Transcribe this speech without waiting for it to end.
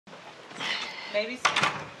Maybe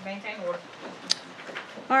maintain order.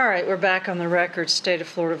 All right, we're back on the record. State of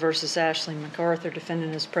Florida versus Ashley McArthur.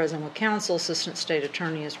 Defendant is present with counsel. Assistant State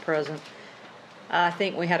Attorney is present. I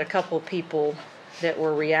think we had a couple of people that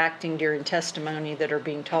were reacting during testimony that are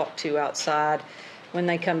being talked to outside. When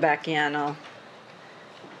they come back in, I'll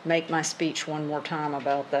make my speech one more time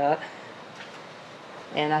about that.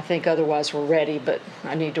 And I think otherwise we're ready, but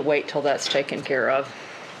I need to wait till that's taken care of.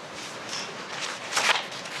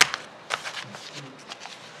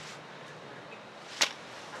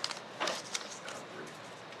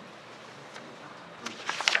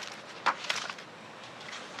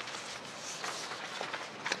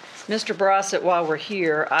 Mr. Barossett, while we're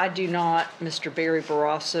here, I do not, Mr. Barry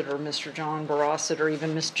Barossett or Mr. John Barossett or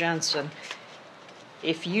even Ms. Jensen,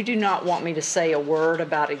 if you do not want me to say a word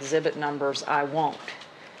about exhibit numbers, I won't.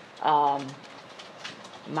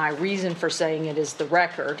 My reason for saying it is the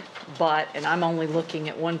record, and I'm only looking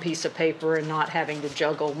at one piece of paper and not having to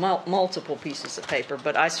juggle multiple pieces of paper,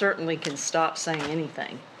 but I certainly can stop saying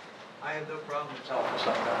anything. I have no problem with talking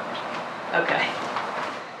sometimes. Okay.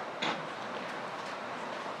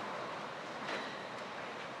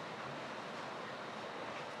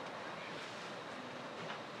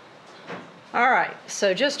 All right,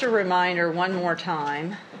 so just a reminder one more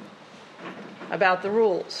time about the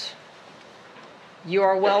rules. You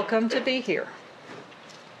are welcome to be here.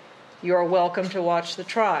 You are welcome to watch the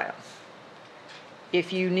trial.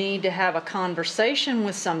 If you need to have a conversation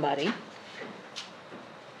with somebody,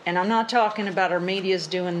 and I'm not talking about our media's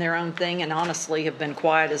doing their own thing and honestly have been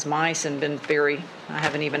quiet as mice and been I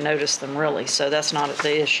haven't even noticed them really, so that's not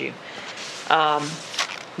the issue.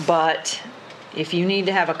 But if you need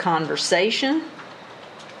to have a conversation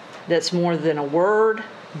that's more than a word,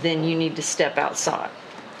 then you need to step outside.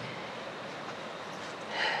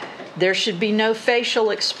 There should be no facial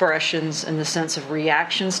expressions in the sense of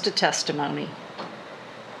reactions to testimony.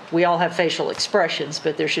 We all have facial expressions,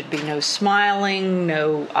 but there should be no smiling,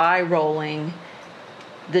 no eye rolling.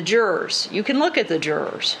 The jurors, you can look at the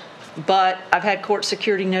jurors, but I've had court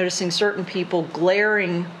security noticing certain people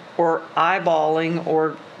glaring or eyeballing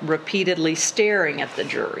or repeatedly staring at the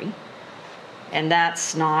jury, and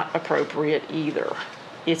that's not appropriate either.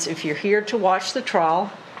 It's if you're here to watch the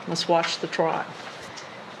trial, let's watch the trial,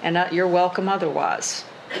 and you're welcome otherwise.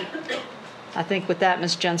 I think with that,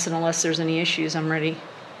 Ms. Jensen, unless there's any issues, I'm ready.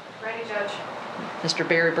 Ready, Judge. Mr.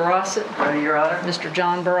 Barry Barossett? Ready, Your Honor? Mr.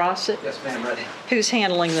 John Barossett? Yes, ma'am, ready. Who's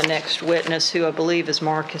handling the next witness, who I believe is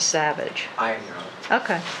Marcus Savage? I am, Your Honor.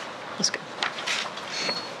 Okay, let's go.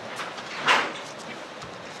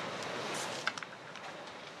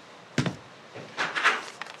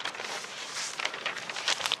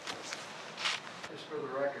 Just for the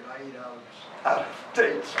record, I eat out of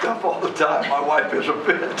date stuff all the time. My wife is a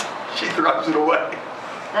bit. She throws it away.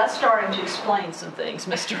 That's starting to explain some things,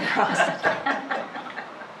 Mr. Barossett.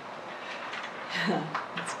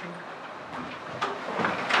 That's good.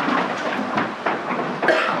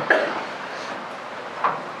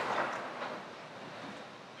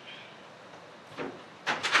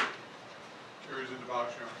 Jury's in the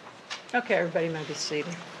box, Your Honor. Okay, everybody may be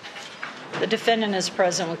seated. The defendant is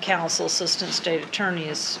present with counsel. Assistant State Attorney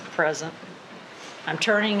is present. I'm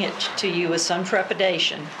turning it to you with some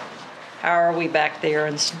trepidation. How are we back there?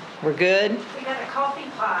 And we're good? We got a coffee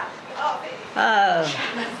pot.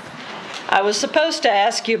 I was supposed to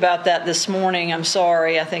ask you about that this morning. I'm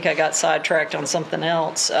sorry. I think I got sidetracked on something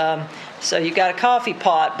else. So you got a coffee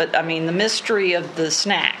pot, but I mean the mystery of the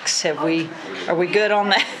snacks. Are we good on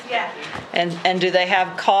that? Yeah. And do they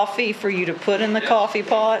have coffee for you to put in the coffee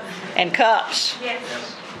pot? And cups?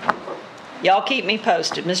 Yes. Y'all keep me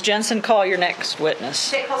posted. Ms. Jensen, call your next witness.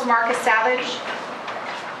 State calls Marcus Savage.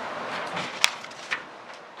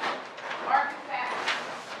 Marcus Savage.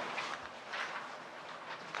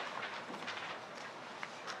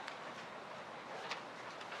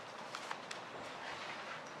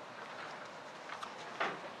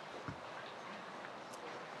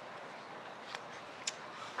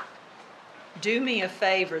 Do me a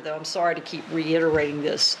favor, though. I'm sorry to keep reiterating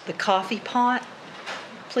this. The coffee pot,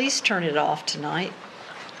 please turn it off tonight.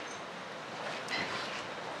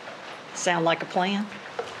 Sound like a plan?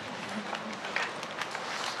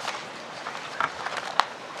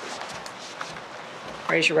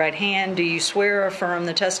 Raise your right hand. Do you swear or affirm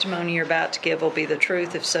the testimony you're about to give will be the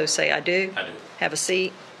truth? If so, say I do. I do. Have a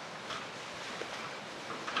seat.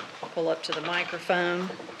 Pull up to the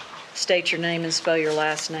microphone. State your name and spell your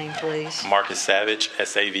last name, please. Marcus Savage,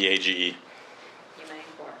 Savage. You may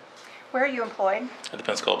inquire. Where are you employed? At the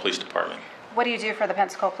Pensacola Police Department. What do you do for the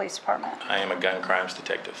Pensacola Police Department? I am a gun crimes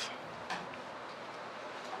detective.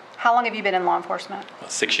 How long have you been in law enforcement?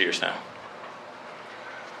 About 6 years now.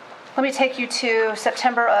 Let me take you to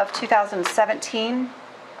September of 2017.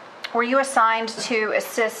 Were you assigned to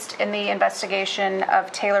assist in the investigation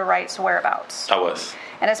of Taylor Wright's whereabouts? I was.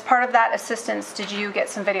 And as part of that assistance, did you get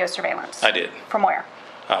some video surveillance? I did. From where?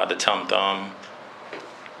 The Tum Thumb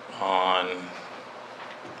on,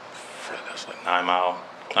 that's like 9 Mile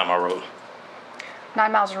Road.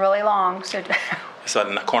 9 miles is really long, so It's at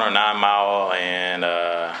the corner of 9 Mile and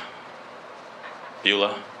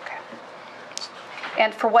Beulah. okay.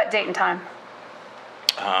 And for what date and time?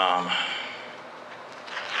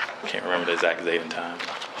 Can't remember the exact date and time.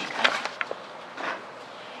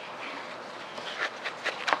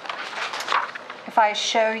 If I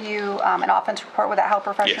show you an offense report, would that help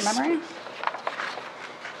refresh your Yes, memory? please.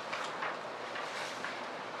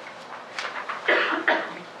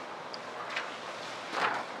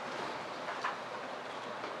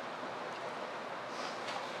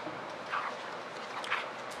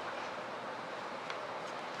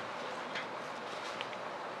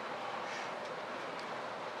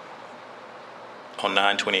 On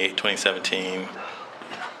 9/28/2017,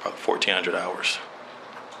 about 1,400 hours.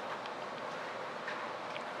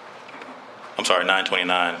 I'm sorry,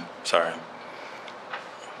 9/29. Sorry.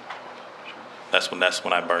 That's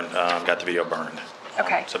when I burned. Got the video burned.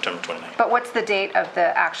 Okay. September 29th. But what's the date of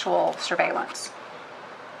the actual surveillance?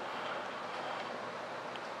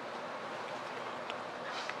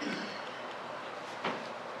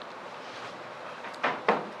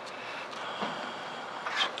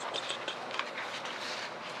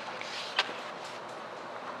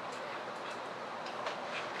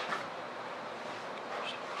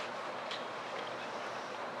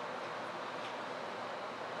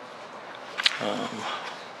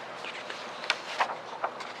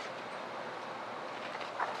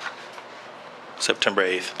 September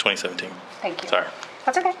 8th, 2017. Thank you. Sorry.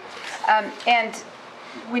 That's okay. And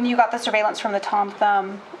when you got the surveillance from the Tom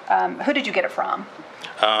Thumb, who did you get it from?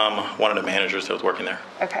 One of the managers that was working there.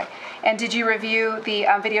 Okay. And did you review the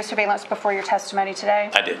video surveillance before your testimony today?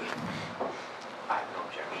 I did.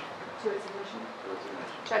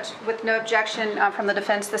 Judge, with no objection from the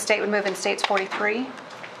defense, the state would move in States 43.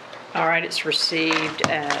 All right, it's received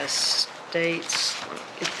as states,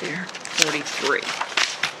 get there, 43.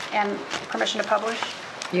 And permission to publish?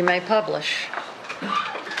 You may publish.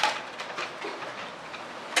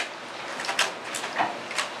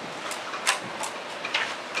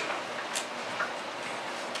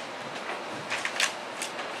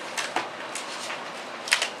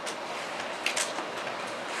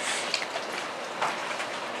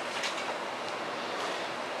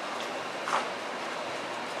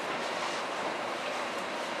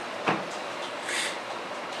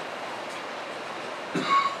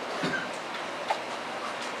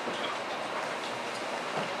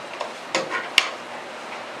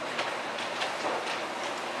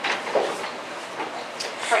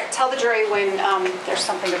 All right, tell the jury when there's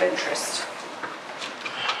something of interest.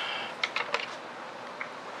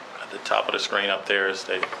 At the top of the screen up there is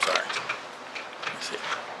the. Sorry. Let's see.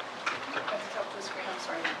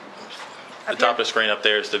 The top of the screen up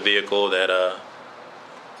there is the vehicle that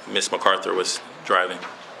Miss McArthur was driving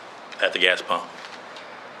at the gas pump.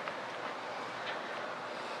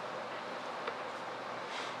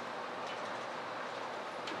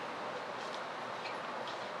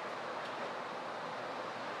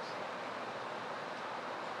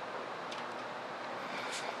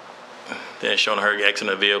 Then it's showing her exiting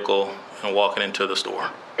the vehicle and walking into the store.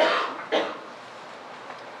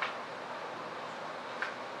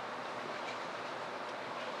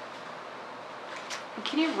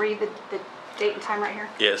 Can you read the date and time right here?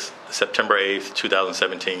 Yes, September 8th,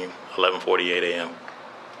 2017, 11:48 a.m.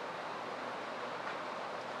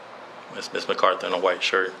 Miss McArthur in a white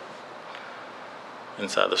shirt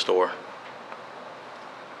inside the store.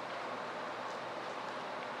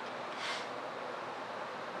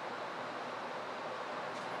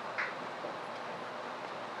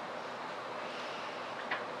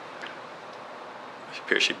 It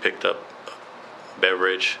appears she picked up a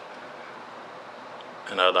beverage,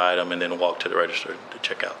 another item, and then walked to the register to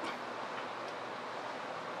check out.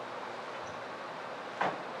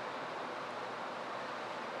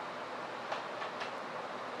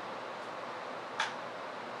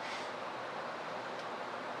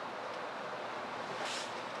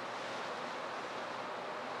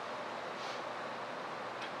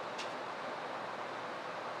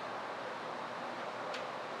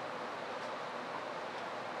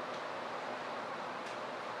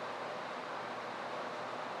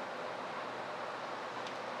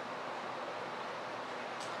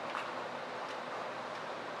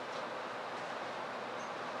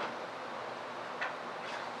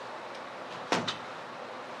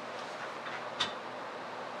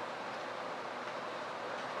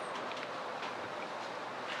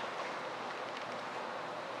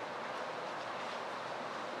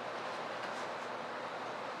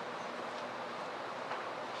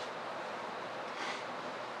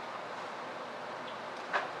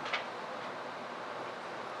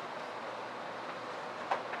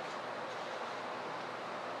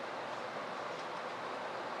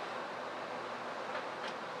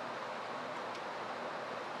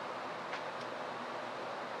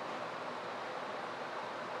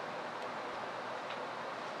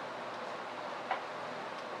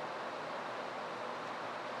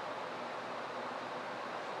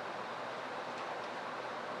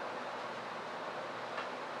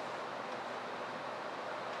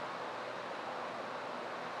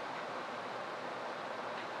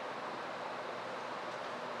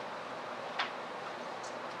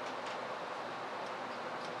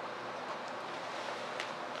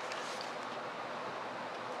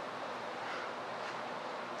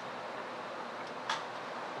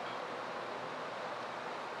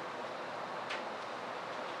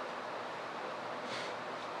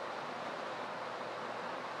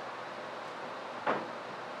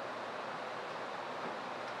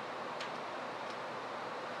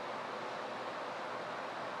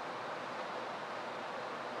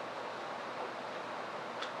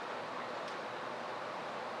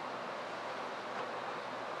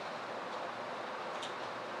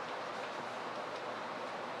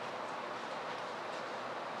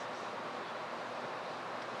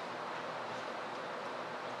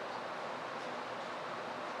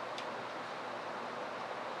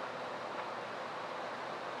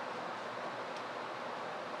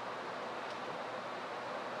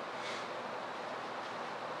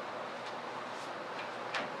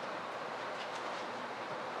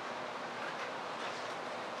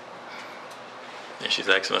 And she's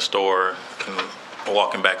exiting the store and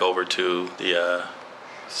walking back over to the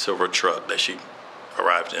silver truck that she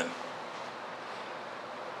arrived in.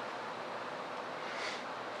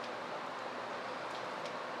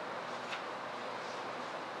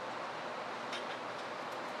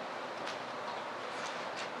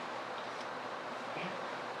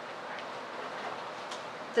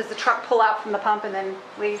 Does the truck pull out from the pump and then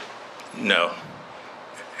leave? No.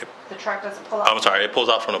 The truck doesn't pull out? I'm sorry, it pulls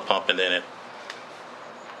out from the pump and then it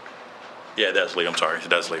does leave. I'm sorry, it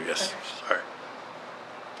does leave, yes. Sorry.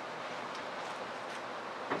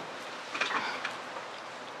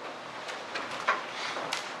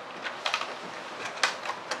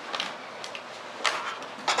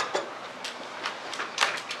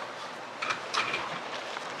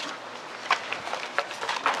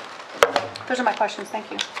 Those are my questions,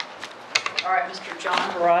 thank you. All right, Mr. John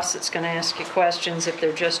Barosset's going to ask you questions. If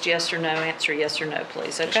they're just yes or no, answer yes or no,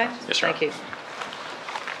 please, okay? Yes, sir. Thank you.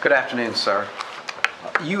 Good afternoon, sir.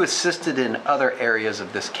 You assisted in other areas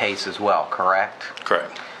of this case as well, correct?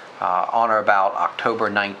 Correct. On or about October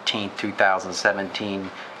 19,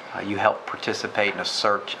 2017, you helped participate in a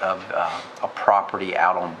search of a property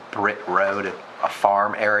out on Britt Road, a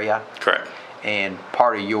farm area. Correct. And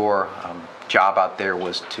part of your job out there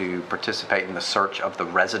was to participate in the search of the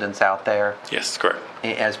residents out there. Yes, correct.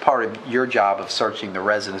 As part of your job of searching the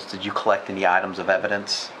residents, did you collect any items of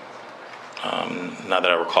evidence? Not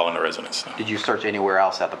that I recall in the residence, no. Did you search anywhere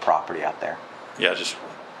else at the property out there? Yeah, just,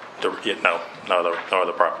 no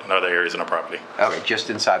other property, no other areas in the property. Okay, just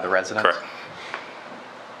inside the residence? Correct.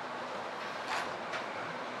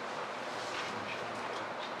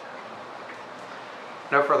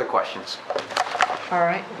 No further questions. All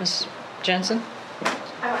right, Ms. Jensen, I don't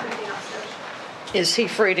have anything else, Judge. is he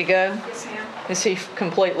free to go? Yes, ma'am. Is he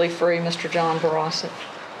completely free, Mr. John Barosset?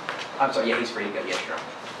 I'm sorry, yeah, he's free to go. Yes, sure.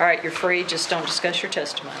 All right, you're free, just don't discuss your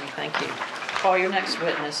testimony. Thank you. Call your next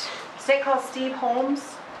witness. State call Steve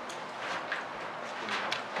Hoomes.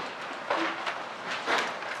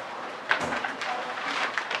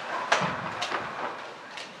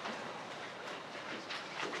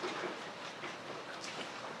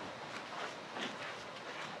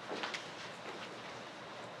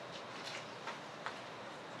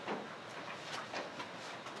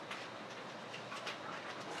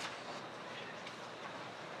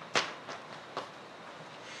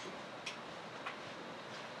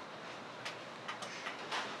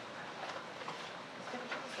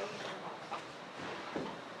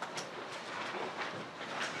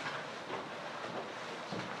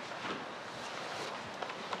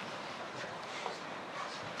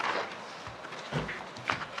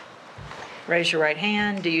 Raise your right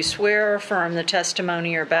hand. Do you swear or affirm the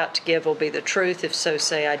testimony you're about to give will be the truth? If so,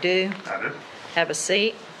 say I do. I do. Have a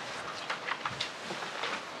seat.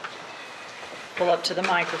 Pull up to the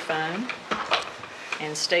microphone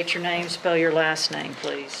and state your name, spell your last name,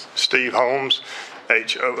 please. Steve Hoomes,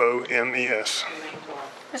 Hoomes.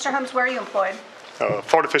 Mr. Hoomes, where are you employed?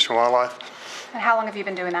 Florida Fish and Wildlife, And how long have you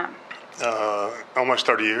been doing that? almost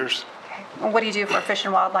 30 years. Okay. And what do you do for Fish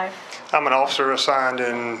and Wildlife? I'm an officer assigned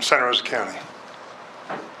in Santa Rosa County.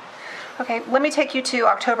 Okay, let me take you to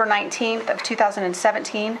October 19th of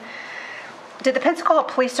 2017. Did the Pensacola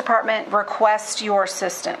Police Department request your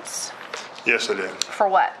assistance? Yes, I did. For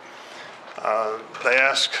what? They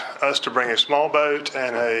asked us to bring a small boat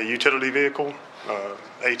and a utility vehicle,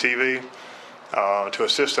 ATV, to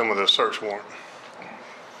assist them with a search warrant.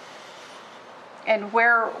 And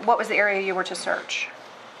what was the area you were to search?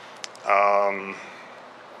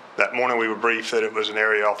 That morning we were briefed that it was an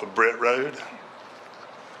area off of Britt Road.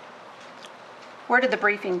 Where did the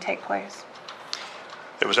briefing take place?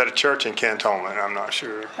 It was at a church in Cantonment. I'm not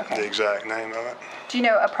sure Okay. the exact name of it. Do you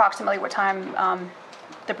know approximately what time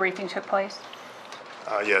the briefing took place?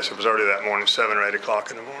 Yes, it was early that morning, 7 or 8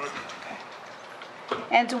 o'clock in the morning.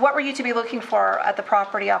 And what were you to be looking for at the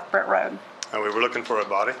property off Britt Road? We were looking for a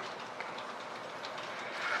body.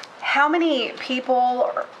 How many people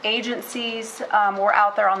or agencies were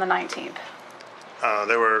out there on the 19th?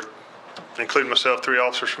 There were, including myself, 3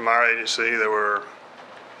 officers from our agency. There were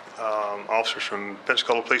officers from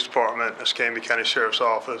Pensacola Police Department, Escambia County Sheriff's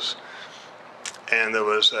Office, and there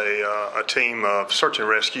was a team of search and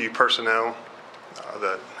rescue personnel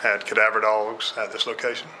that had cadaver dogs at this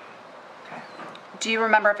location. Do you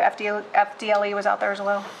remember if FDLE was out there as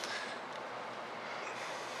well?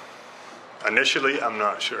 Initially, I'm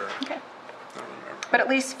not sure. Okay. I don't remember. But at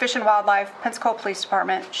least Fish and Wildlife, Pensacola Police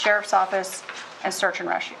Department, Sheriff's Office, and Search and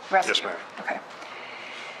Rescue. Yes, ma'am. Okay.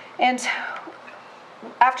 And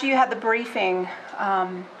after you had the briefing,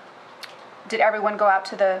 did everyone go out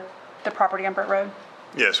to the property on Britt Road?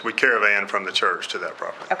 Yes, we caravan from the church to that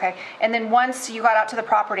property. Okay. And then once you got out to the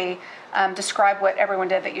property, describe what everyone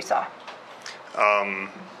did that you saw.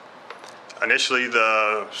 Initially,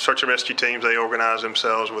 the search and rescue teams, they organized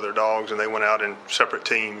themselves with their dogs, and they went out in separate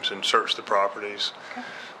teams and searched the properties. Okay.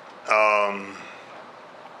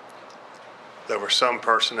 There were some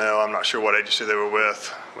personnel, I'm not sure what agency they were with,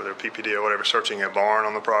 whether PPD or whatever, searching a barn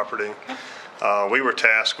on the property. Okay. We were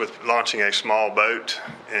tasked with launching a small boat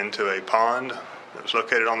into a pond that was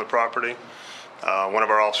located on the property. One of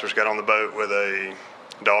our officers got on the boat with a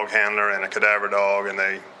dog handler and a cadaver dog, and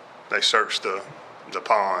they searched the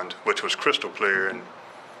pond, which was crystal clear, and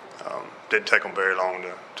didn't take them very long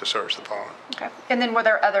to search the pond. Okay. And then were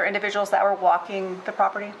there other individuals that were walking the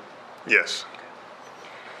property? Yes.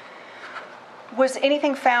 Was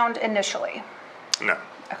anything found initially? No.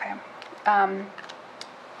 Okay.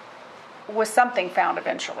 Was something found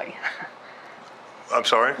eventually? I'm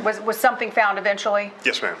sorry? Was something found eventually?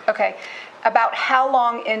 Yes, ma'am. Okay. About how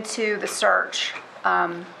long into the search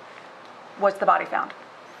was the body found?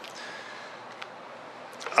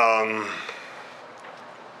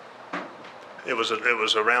 It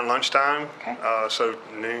was around lunchtime. Okay. So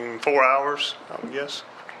noon, 4 hours, I would guess,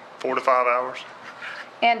 4 to 5 hours.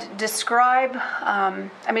 And describe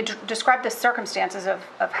the circumstances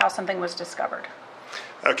of how something was discovered.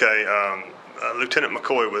 Okay. Lieutenant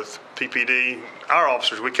McCoy with PPD, our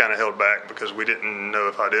officers, we kind of held back because we didn't know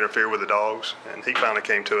if I'd interfere with the dogs, and he finally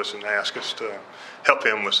came to us and asked us to help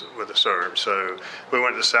him with the search. So we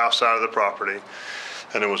went to the south side of the property,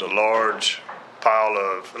 and there was a large pile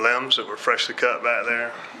of limbs that were freshly cut back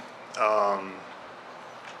there.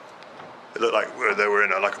 It looked like they were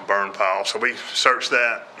in like a burn pile, so we searched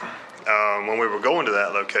that. When we were going to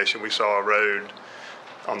that location, we saw a road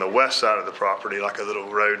on the west side of the property, like a little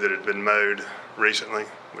road that had been mowed recently,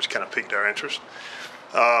 which kind of piqued our interest.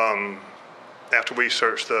 After we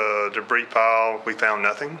searched the debris pile, we found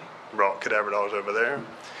nothing. Brought cadaver dogs over there.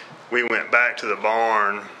 We went back to the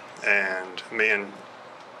barn, and me and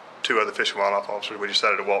 2 other Fish and Wildlife officers, we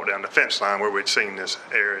decided to walk down the fence line where we'd seen this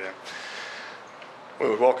area. We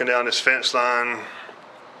were walking down this fence line.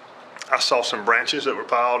 I saw some branches that were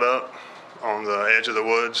piled up on the edge of the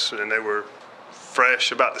woods, and they were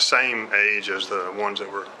fresh, about the same age as the ones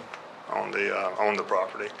that were on the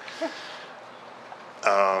property.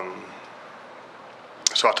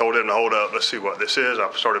 So I told him to hold up, let's see what this is.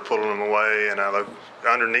 I started pulling them away, and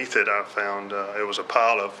underneath it I found it was a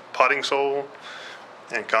pile of potting soil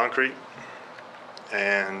and concrete,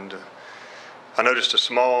 and I noticed a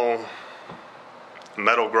small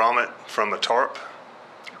metal grommet from a tarp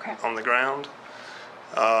on the ground.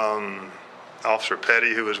 Officer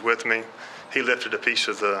Petty, who was with me, he lifted a piece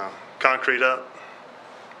of the concrete up,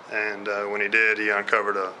 and when he did, he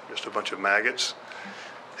uncovered just a bunch of maggots.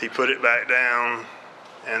 He put it back down,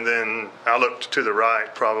 and then I looked to the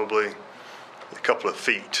right probably a couple of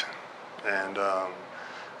feet, and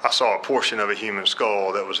I saw a portion of a human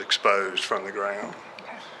skull that was exposed from the ground.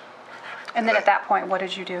 Okay. And then at that point, what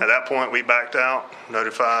did you do? At that point, we backed out,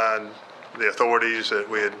 notified the authorities that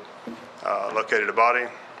we had located a body,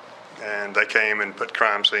 and they came and put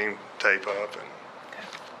crime scene tape up,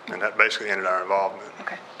 and that basically ended our involvement.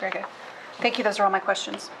 Okay, very good. Thank you. Those are all my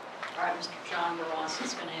questions. All right, Mr. John Ross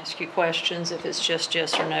is going to ask you questions. If it's just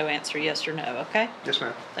yes or no, answer yes or no, okay? Yes,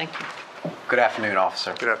 ma'am. Thank you. Good afternoon,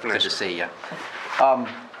 officer. Good afternoon, Good to sir. see you.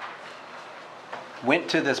 Went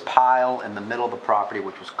to this pile in the middle of the property,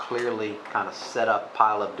 which was clearly kind of set up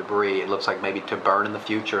pile of debris. It looks like maybe to burn in the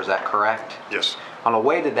future. Is that correct? Yes. On the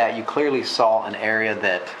way to that, you clearly saw an area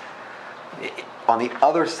that, on the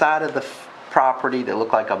other side of the property, that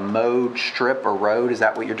looked like a mowed strip or road. Is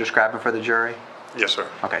that what you're describing for the jury? Yes, sir.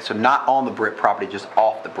 Okay, so not on the Britt property, just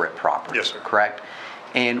off the Britt property. Yes, sir. Correct?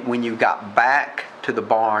 And when you got back to the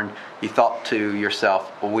barn, you thought to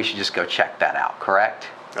yourself, well, we should just go check that out, correct?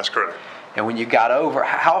 That's correct. And when you got over,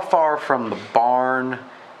 how far from the barn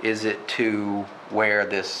is it to where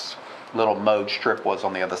this little mowed strip was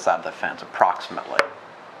on the other side of the fence, approximately?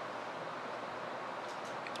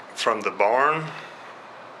 From the barn,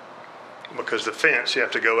 because the fence, you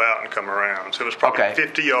have to go out and come around. So it was probably Okay.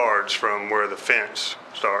 50 yards from where the fence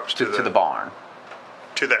starts To the barn.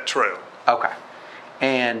 to that trail. Okay.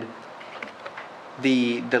 And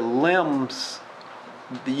the limbs,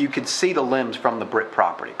 you could see the limbs from the Britt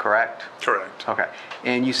property, correct? Correct. Okay.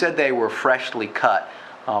 And you said they were freshly cut.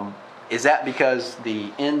 Is that because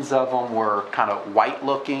the ends of them were kind of white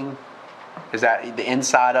looking? Is that the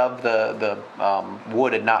inside of the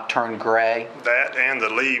wood had not turned gray? That and the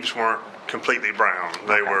leaves weren't completely brown.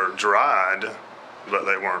 They Okay. were dried, but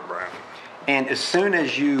they weren't brown. And as soon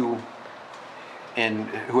as you and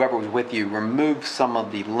whoever was with you removed some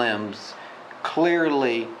of the limbs,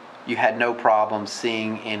 clearly you had no problem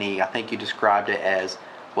seeing any, I think you described it as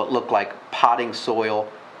what looked like potting soil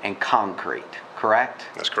and concrete, correct?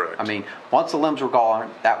 That's correct. I mean, once the limbs were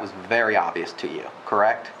gone, that was very obvious to you,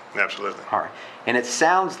 correct? Absolutely. All right. And it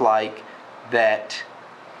sounds like that,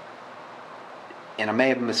 and I may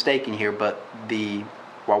have been mistaken here, but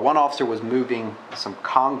while one officer was moving some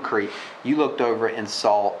concrete, you looked over and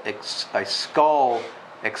saw a skull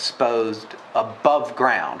exposed above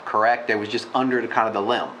ground, correct? It was just under the kind of the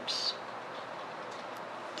limbs.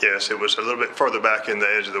 Yes, it was a little bit further back in the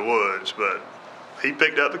edge of the woods, but he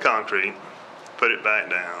picked up the concrete, put it back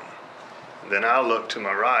down. Then I looked to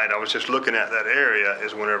my right. I was just looking at that area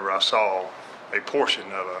is whenever I saw a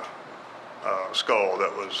portion of a skull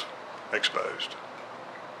that was exposed.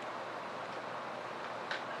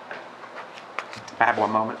 I have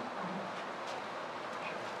one moment.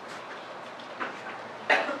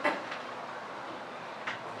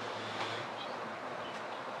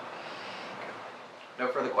 No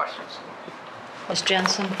further questions. Ms.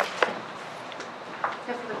 Jensen, No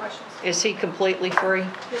further questions. is he completely free?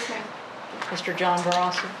 Yes, ma'am. Mr. John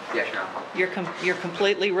Barassa? Yes, Your Honor. You're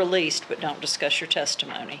completely released, but don't discuss your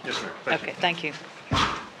testimony. Yes, sir. Thank you. Okay, thank you.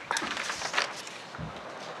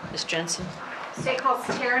 Ms. Jensen? State calls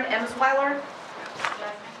Taryn Emswiler.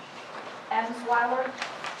 Emswiler.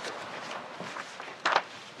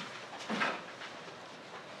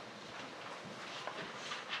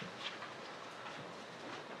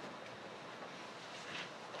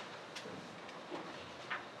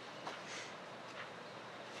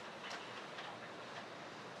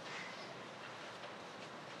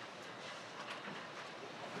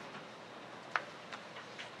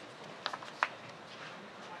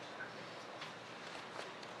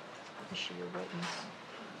 Is she your witness?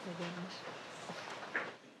 Your witness?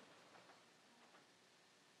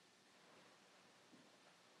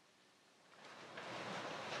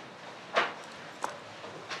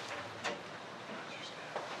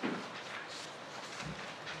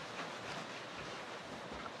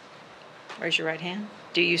 Raise your right hand.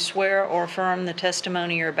 Do you swear or affirm the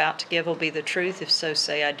testimony you're about to give will be the truth? If so,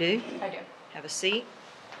 say I do. I do. Have a seat.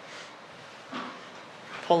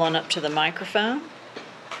 Pull on up to the microphone.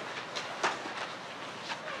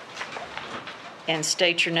 And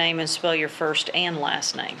state your name and spell your first and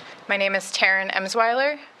last name. My name is Taryn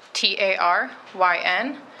Emswiler, TarynEmswiler.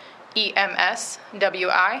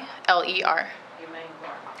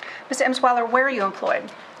 Ms. Emswiler, where are you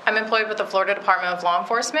employed? I'm employed with the Florida Department of Law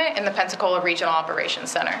Enforcement in the Pensacola Regional Operations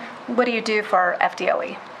Center. What do you do for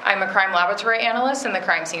FDLE? I'm a crime laboratory analyst in the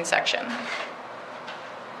crime scene section.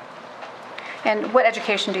 And what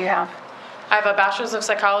education do you have? I have a bachelor's of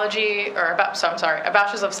psychology, a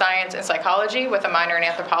bachelor's of science in psychology with a minor in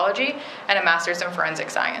anthropology and a master's in forensic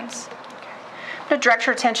science. I'm going to direct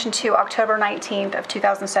your attention to October 19th of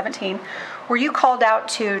 2017. Were you called out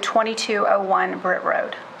to 2201 Britt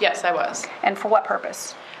Road? Yes, I was. And for what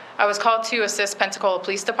purpose? I was called to assist Pensacola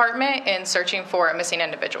Police Department in searching for a missing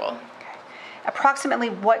individual. Approximately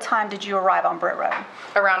what time did you arrive on Britt Road?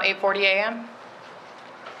 Around 8:40 a.m.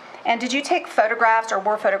 And did you take photographs or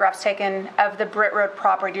were photographs taken of the Britt Road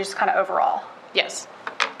property just kind of overall? Yes.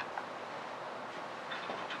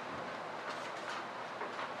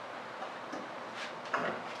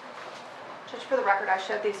 Just for the record, I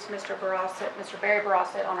showed these to Mr. Barry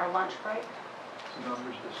Barosset on our lunch break. The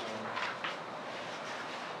numbers this one.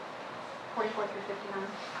 44 through 59.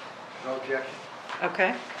 No objection? Okay.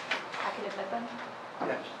 I can admit them?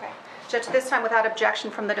 Yes. Okay. Judge, this time without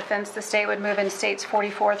objection from the defense, the state would move in states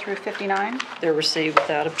 44 through 59. They're received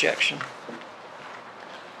without objection.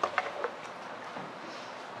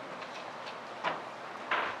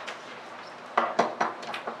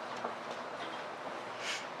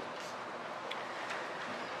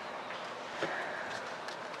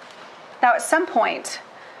 Now, at some point,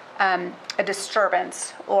 a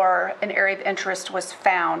disturbance or an area of interest was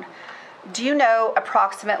found. Do you know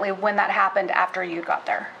approximately when that happened after you got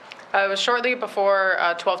there? It was shortly before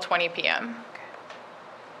 12:20 p.m.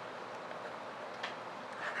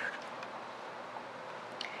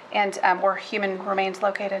 And were human remains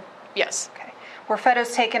located? Yes. Okay. Were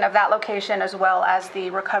photos taken of that location as well as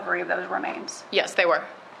the recovery of those remains? Yes, they were.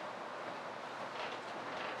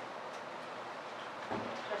 Judge,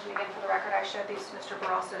 and again, for the record, I showed these to Mr.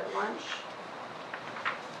 Barosset at lunch.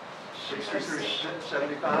 60 through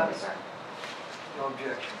 75? No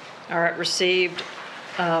objection. All right, received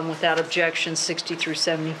without objection, 60 through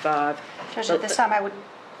 75. Judge, at this time I would,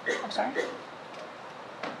 I'm sorry?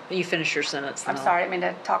 You finish your sentence. I'm then sorry, I didn't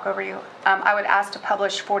mean to talk over you. I would ask to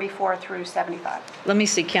publish 44 through 75. Let me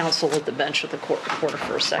see counsel at the bench of the court reporter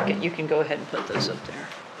for a second. You can go ahead and put those up there.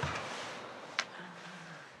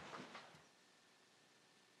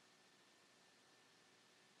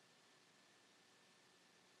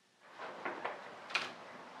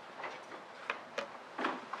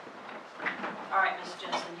 All right, Ms.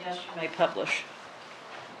 Jensen, yes, you may publish.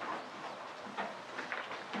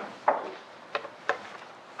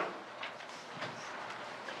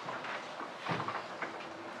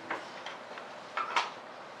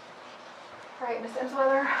 All right, Ms.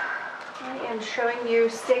 Emswiler, I am showing you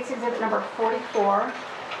State's Exhibit number 44. And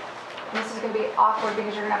this is going to be awkward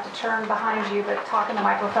because you're going to have to turn behind you, but talk in the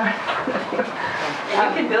microphone. You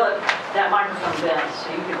can do it, that microphone bends,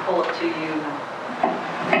 so you can pull it to you.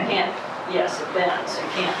 You can't, yes, it bends. You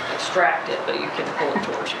can't extract it, but you can pull it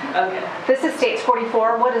towards you. Okay. This is State's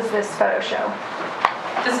 44. What does this photo show?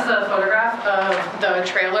 This is a photograph of the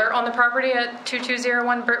trailer on the property at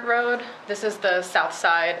 2201 Britt Road. This is the south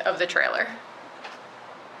side of the trailer.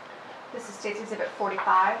 This is State's Exhibit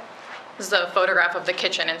 45. This is a photograph of the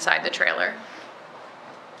kitchen inside the trailer.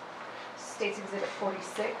 State's Exhibit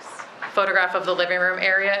 46. Photograph of the living room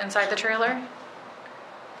area inside the trailer.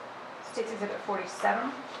 State's Exhibit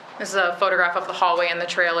 47. This is a photograph of the hallway in the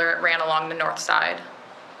trailer. It ran along the north side.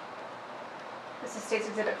 This is State's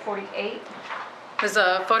Exhibit 48. This is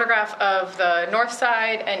a photograph of the north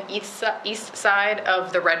side and east side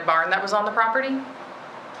of the red barn that was on the property.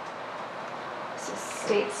 This is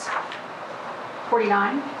State's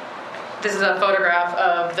 49. This is a photograph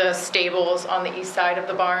of the stables on the east side of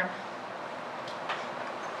the barn.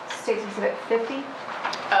 State's Exhibit 50.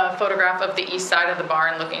 A photograph of the east side of the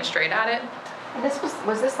barn looking straight at it. And this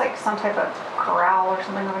was this like some type of corral or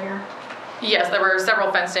something over here? Yes, there were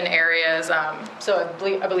several fenced-in areas. So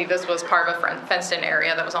I believe this was part of a fenced-in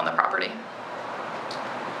area that was on the property.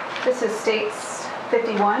 This is State's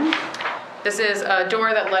 51. This is a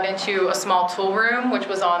door that led into a small tool room, which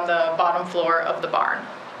was on the bottom floor of the barn.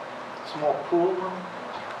 Small pool room?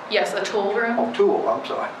 Yes, a tool room. Oh, tool, I'm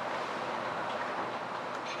sorry.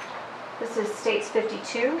 This is State's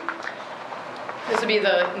 52. This would be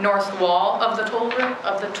the north wall of the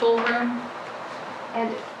tool room.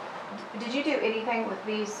 And did you do anything with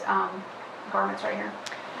these garments right here?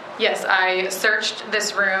 Yes, I searched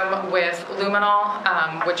this room with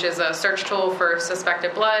luminol, which is a search tool for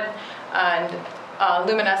suspected blood, and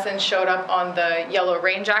luminescence showed up on the yellow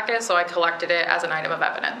rain jacket, so I collected it as an item of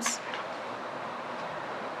evidence.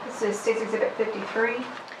 This is State's Exhibit 53.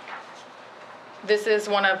 This is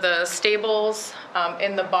one of the stables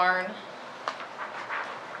in the barn,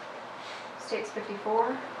 State's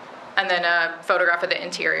 54. and then a photograph of the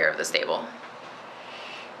interior of the stable.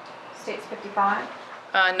 State's 55.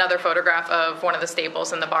 Another photograph of one of the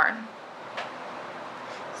stables in the barn.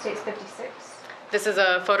 State's 56. This is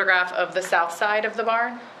a photograph of the south side of the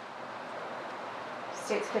barn.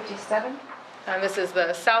 State's 57. And this is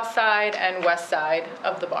the south side and west side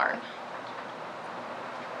of the barn.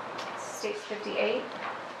 State's 58.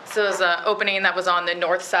 So there's an opening that was on the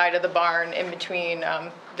north side of the barn in between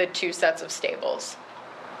the two sets of stables.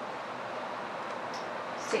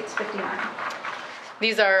 State's 59.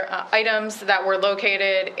 These are items that were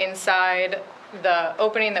located inside the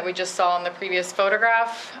opening that we just saw in the previous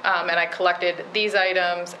photograph, and I collected these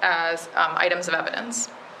items as items of evidence.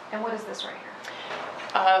 And what is this right here?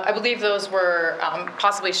 I believe those were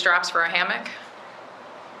possibly straps for a hammock.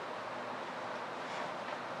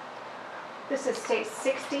 This is State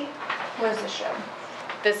 60. What does this show?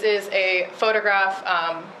 This is a photograph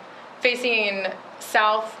facing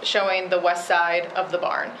south showing the west side of the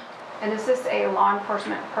barn. And is this a law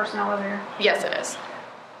enforcement personnel over here? Yes, it is.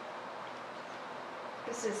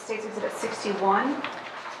 This is State's Exhibit 61.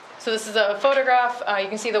 So this is a photograph. You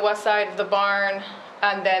can see the west side of the barn,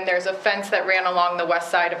 and then there's a fence that ran along the west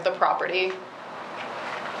side of the property.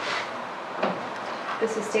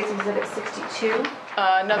 This is State's Exhibit 62.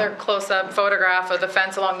 Another close-up photograph of the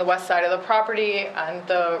fence along the west side of the property, and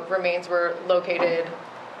the remains were located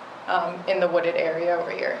in the wooded area over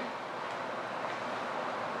here.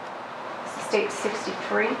 This is State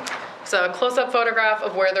 63. So a close-up photograph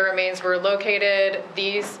of where the remains were located.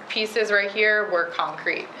 These pieces right here were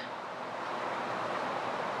concrete.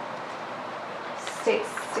 State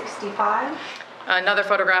 65. Another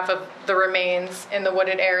photograph of the remains in the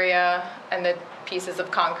wooded area and the pieces of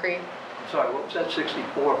concrete. Sorry, what was that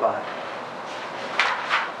 64 by?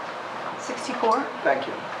 64. Thank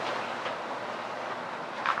you.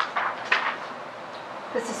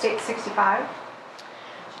 This is State 65.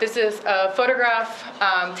 This is a photograph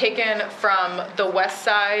taken from the west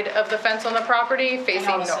side of the fence on the property facing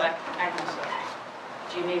Hang on a north. sec. Hang on a sec.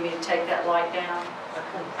 Do you need me to take that light down?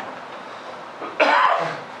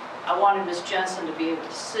 I wanted Ms. Jensen to be able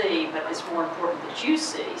to see, but it's more important that you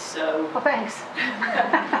see, so Well, thanks.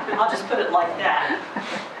 I'll just put it like that.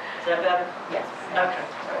 Is that better? Yes. Okay.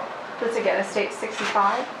 This again is state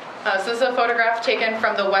 65. So this is a photograph taken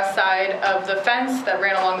from the west side of the fence that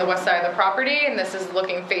ran along the west side of the property, and this is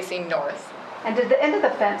looking facing north. And did the end of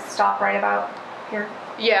the fence stop right about here?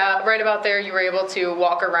 Yeah, right about there you were able to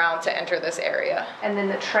walk around to enter this area. And then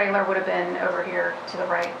the trailer would have been over here to the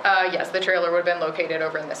right. Yes, the trailer would have been located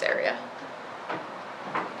over in this area.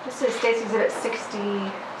 This is State's Exhibit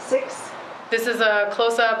 66. This is a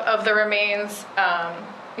close-up of the remains.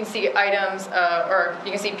 You can see items, or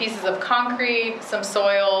you can see pieces of concrete, some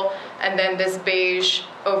soil, and then this beige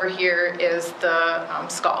over here is the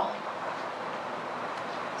skull.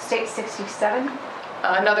 State 67.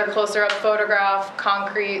 Another closer-up photograph,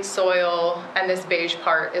 concrete, soil, and this beige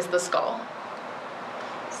part is the skull.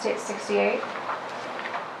 State 68.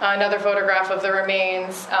 Another photograph of the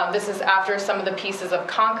remains. This is after some of the pieces of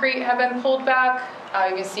concrete have been pulled back.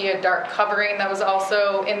 You can see a dark covering that was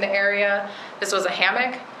also in the area. This was a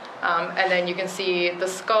hammock. And then you can see the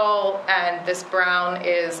skull, and this brown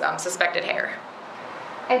is suspected hair.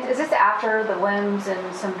 And is this after the limbs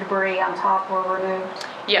and some debris on top were removed?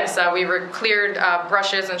 Yes, we cleared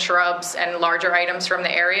brushes and shrubs and larger items from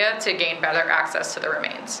the area to gain better access to the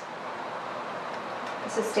remains.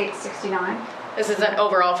 This is State 69. This is an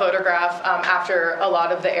overall photograph after a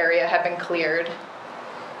lot of the area had been cleared.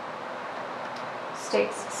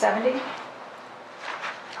 State 70.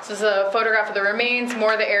 This is a photograph of the remains.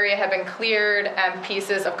 More of the area had been cleared and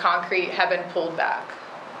pieces of concrete had been pulled back.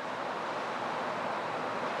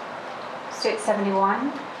 State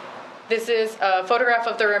 71. This is a photograph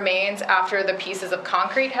of the remains after the pieces of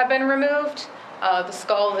concrete have been removed. The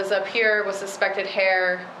skull is up here with suspected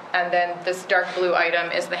hair, and then this dark blue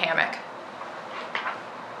item is the hammock.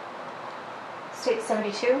 State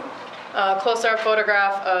 72. Closer-up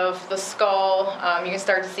photograph of the skull. You can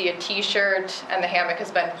start to see a t-shirt, and the hammock has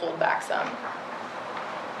been pulled back some.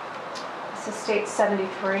 This is State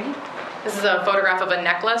 73. This is a photograph of a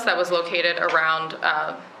necklace that was located around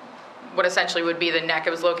what essentially would be the neck. It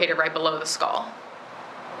was located right below the skull.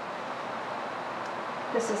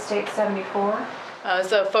 This is State 74. This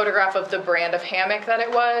is a photograph of the brand of hammock that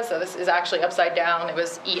it was. So this is actually upside down. It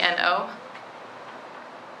was ENO.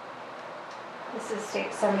 This is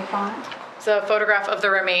State 75. It's a photograph of the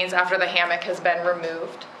remains after the hammock has been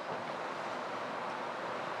removed.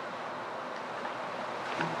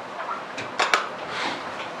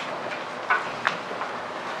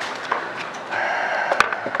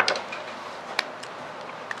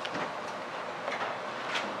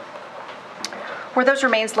 Were those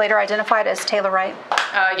remains later identified as Taylor Wright?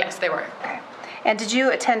 Yes, they were. Okay. And did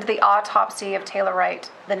you attend the autopsy of Taylor Wright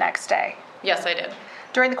the next day? Yes, I did.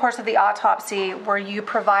 During the course of the autopsy, were you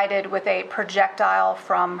provided with a projectile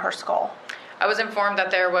from her skull? I was informed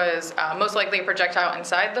that there was most likely a projectile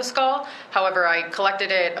inside the skull. However, I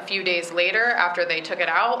collected it a few days later after they took it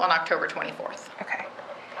out on October 24th. Okay.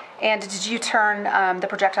 And did you turn the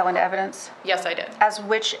projectile into evidence? Yes, I did. As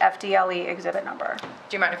which FDLE exhibit number? Do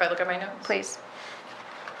you mind if I look at my notes? Please.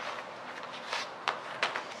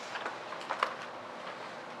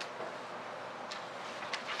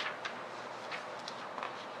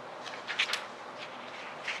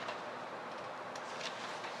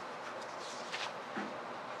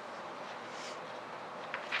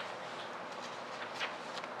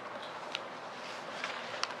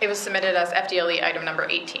 It was submitted as FDLE item number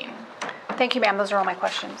 18. Thank you, ma'am. Those are all my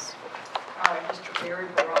questions. All right, Mr. Barry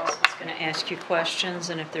Barras is I'm going to ask you questions,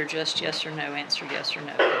 and if they're just yes or no, answer yes or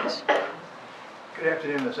no, please. Good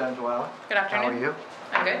afternoon, Ms. Emswiler. Good afternoon. How are you?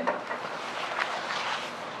 I'm good.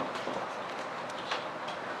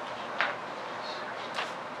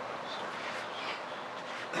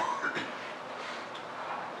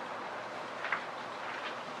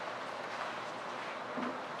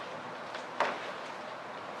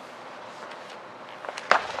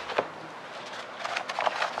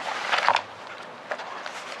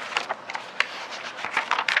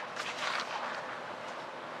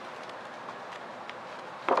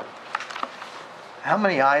 How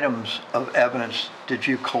many items of evidence did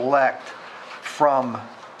you collect from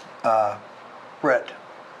Brett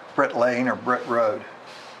Lane or Brett Road?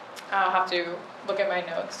 I'll have to look at my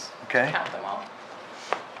notes. Okay. Count them all.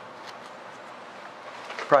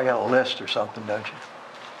 Probably got a list or something, don't you?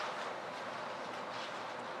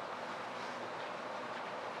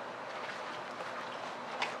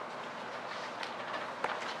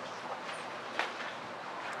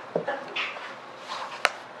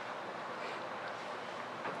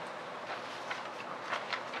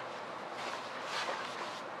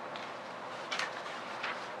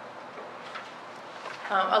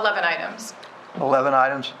 Um, 11 items. 11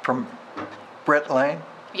 items from Brett Lane?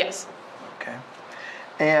 Yes. Okay.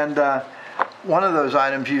 And one of those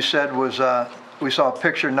items you said was, we saw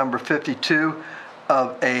picture number 52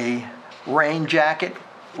 of a rain jacket,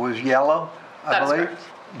 was yellow, I That's believe? correct.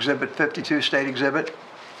 Exhibit 52, state exhibit.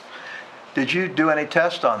 Did you do any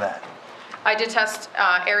tests on that? I did test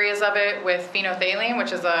areas of it with phenolphthalein,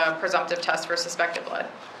 which is a presumptive test for suspected blood.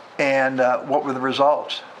 And what were the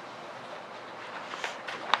results?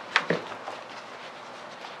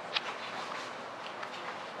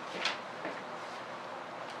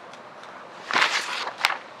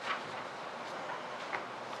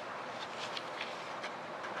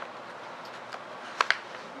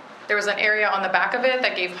 There was an area on the back of it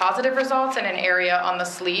that gave positive results and an area on the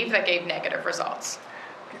sleeve that gave negative results.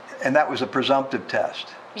 And that was a presumptive test.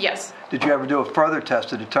 Yes. Did you ever do a further test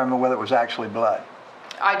to determine whether it was actually blood?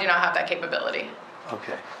 I do not have that capability.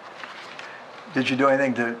 Okay. Did you do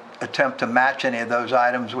anything to attempt to match any of those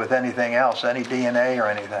items with anything else, any DNA or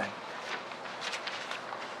anything?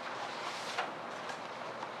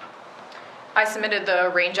 I submitted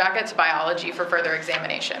the rain jacket to biology for further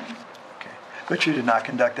examination. Okay. But you did not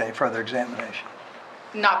conduct any further examination?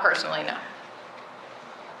 Not personally, no.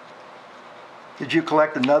 Did you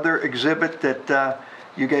collect another exhibit that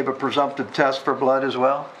you gave a presumptive test for blood as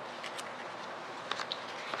well?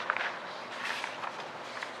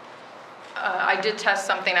 I did test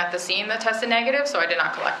something at the scene that tested negative, so I did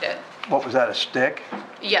not collect it. What was that, a stick?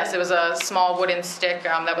 Yes, it was a small wooden stick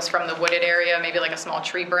that was from the wooded area, maybe like a small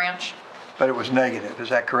tree branch. But it was negative, is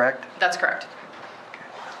that correct? That's correct.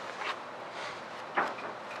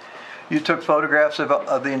 You took photographs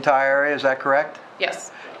of the entire area, is that correct?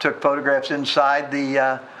 Yes. Took photographs inside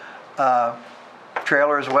the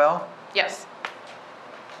trailer as well? Yes.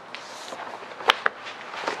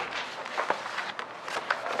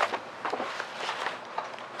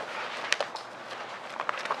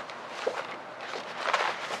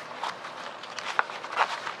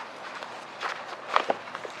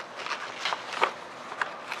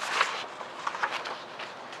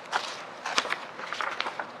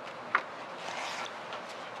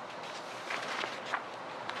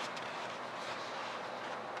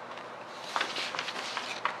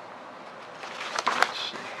 Let's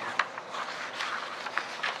see here.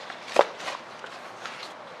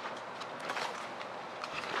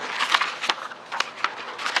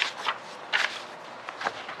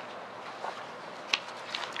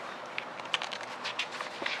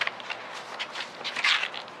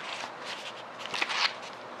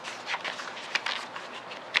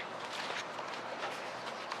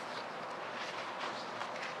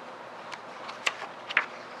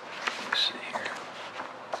 Let's see here.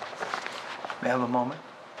 May I have a moment?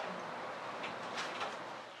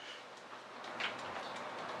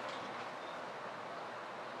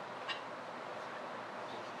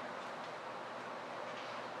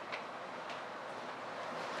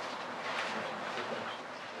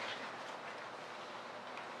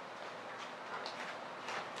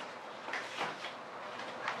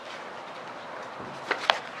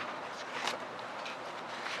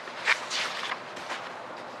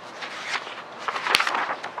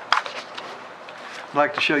 I'd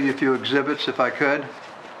like to show you a few exhibits if I could.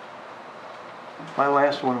 My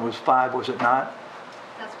last one was 5, was it not?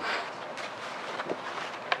 That's correct.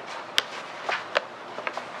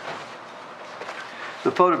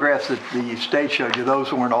 The photographs that the state showed you,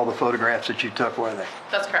 those weren't all the photographs that you took, were they?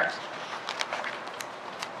 That's correct.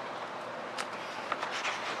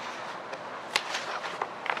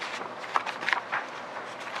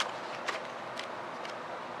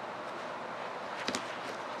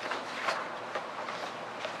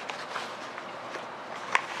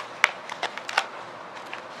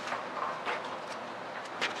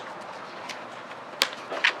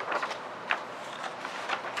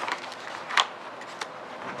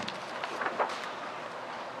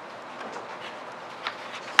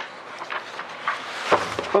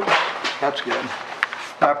 Oops, that's good.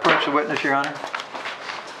 I approach the witness, Your Honor.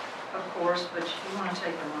 Of course, but you want to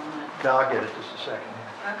take a moment. No, I'll get it just a second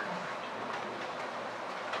here. Okay.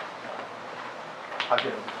 I'll get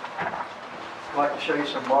it. I'd like to show you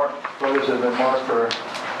some photos that have been marked for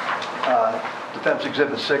Defense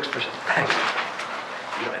Exhibit 6. Thanks.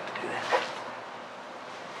 You don't have to do that.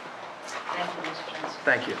 Thank you, Mr. Johnson.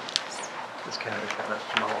 Thank you. This camera's kind of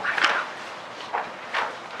small.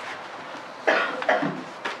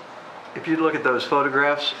 If you look at those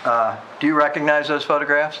photographs, do you recognize those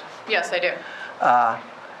photographs? Yes, I do.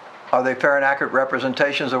 Are they fair and accurate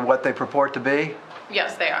representations of what they purport to be?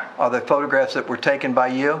 Yes, they are. Are they photographs that were taken by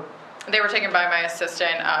you? They were taken by my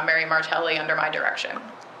assistant, Mary Martelli, under my direction.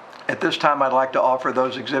 At this time, I'd like to offer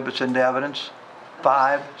those exhibits into evidence.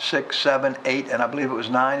 5, 6, 7, 8, and I believe it was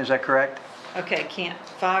 9. Is that correct? Okay,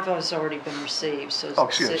 5 has already been received, so Oh,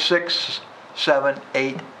 excuse me. 6, 7,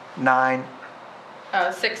 8, 9.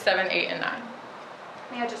 6, 7, 8, and 9.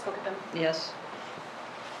 May I just look at them? Yes.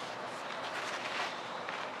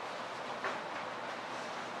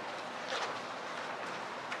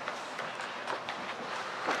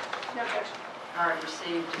 No objection. All right,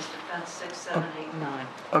 received is defense 6, 7, 8, 9.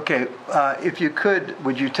 Okay, if you could,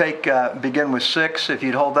 would you begin with 6, if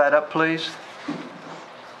you'd hold that up, please?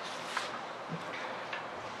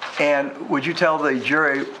 And would you tell the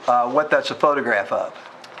jury what that's a photograph of?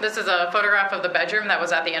 This is a photograph of the bedroom that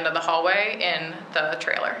was at the end of the hallway in the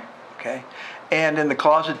trailer. Okay. And in the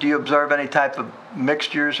closet, do you observe any type of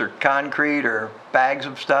mixtures or concrete or bags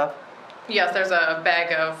of stuff? Yes, there's a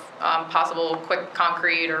bag of possible quick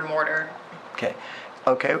concrete or mortar. Okay.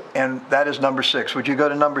 Okay, and that is number 6. Would you go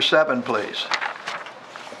to number 7, please?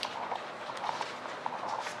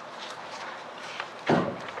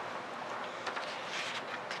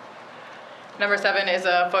 Number 7 is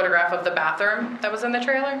a photograph of the bathroom that was in the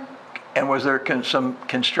trailer. And was there some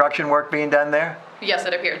construction work being done there? Yes,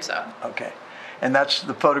 it appeared so. Okay. And that's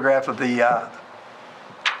the photograph of the, I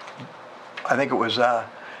think it was, it's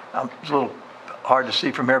a little hard to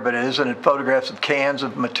see from here, but isn't it photographs of cans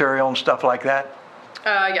of material and stuff like that?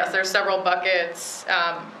 Yes, there's several buckets,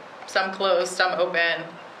 some closed, some open.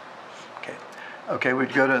 Okay. Okay,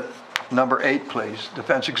 we'd go to number 8, please.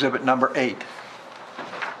 Defense exhibit number 8.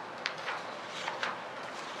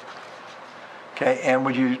 Okay, and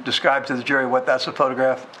would you describe to the jury what that's a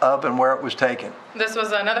photograph of and where it was taken? This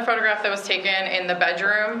was another photograph that was taken in the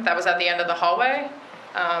bedroom that was at the end of the hallway.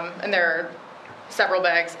 And there are several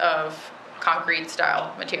bags of concrete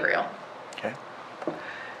style material. Okay.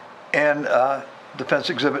 And defense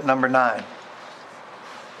exhibit number 9.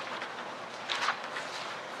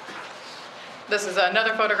 This is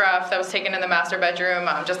another photograph that was taken in the master bedroom,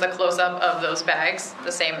 just a close-up of those bags,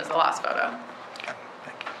 the same as the last photo. Okay,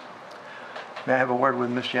 thank you. May I have a word with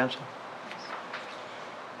Ms. Jensen?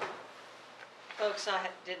 Folks, I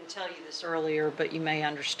didn't tell you this earlier, but you may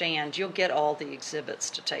understand. You'll get all the exhibits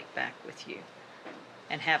to take back with you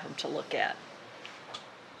and have them to look at.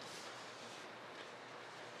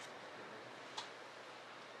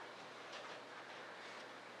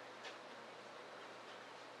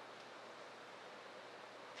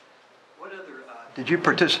 What other, did you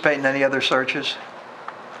participate in any other searches?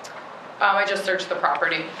 I just searched the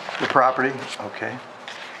property. The property? Okay.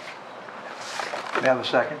 May I have a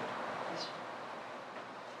second?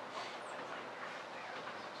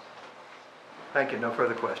 Thank you. No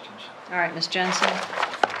further questions. All right, Ms. Jensen.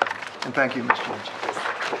 And thank you, Ms. Jensen.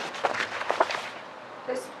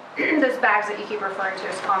 Those bags that you keep referring to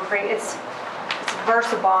as concrete, it's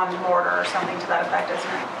Versabond mortar or something to that effect,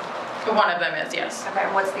 isn't it? One of them is, yes. Okay,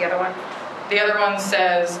 and what's the other one? The other one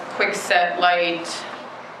says quick set light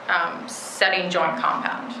setting joint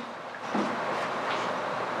compound.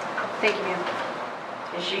 Thank you, ma'am.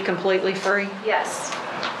 Is she completely free? Yes.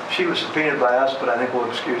 She was subpoenaed by us, but I think we'll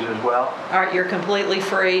excuse her as well. All right, you're completely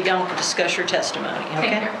free. Don't discuss your testimony,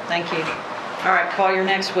 okay? Thank you. All right, call your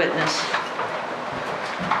next witness.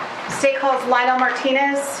 State calls Lionil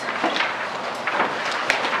Martinez.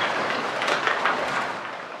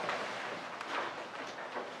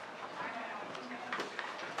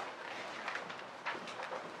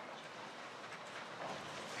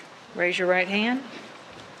 Raise your right hand.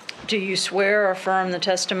 Do you swear or affirm the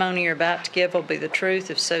testimony you're about to give will be the truth?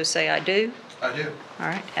 If so, say I do. I do. All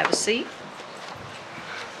right, have a seat.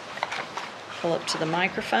 Pull up to the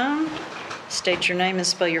microphone. State your name and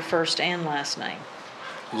spell your first and last name.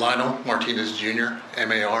 Lionil Martinez Jr.,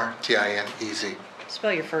 Martinez.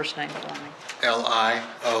 Spell your first name for me.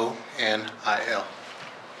 Lionil.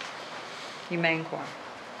 You may inquire.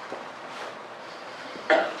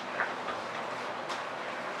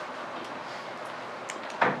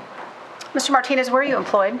 Mr. Martinez, where are you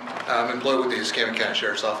employed? I'm employed with the Escambia County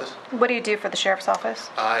Sheriff's Office. What do you do for the Sheriff's Office?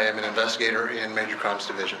 I am an investigator in Major Crimes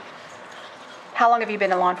Division. How long have you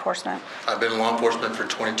been in law enforcement? I've been in law enforcement for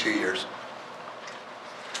 22 years.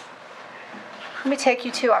 Let me take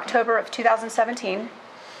you to October of 2017.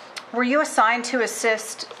 Were you assigned to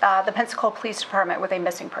assist the Pensacola Police Department with a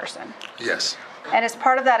missing person? Yes. And as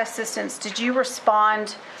part of that assistance, did you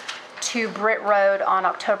respond to Britt Road on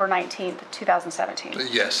October 19th, 2017?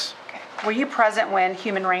 Yes. Okay. Were you present when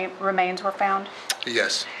human remains were found?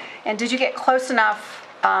 Yes. And did you get close enough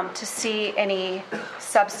to see any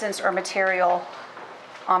substance or material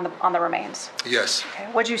on the remains? Yes. Okay.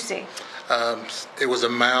 What'd you see? It was a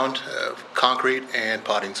mound of concrete and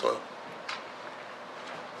potting soil.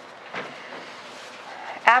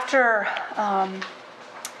 After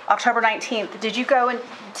October 19th, did you go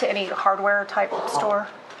into any hardware type store?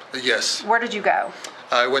 Yes. Where did you go?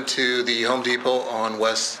 I went to the Home Depot on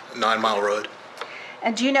West 9 Mile Road.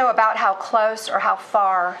 And do you know about how close or how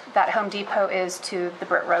far that Home Depot is to the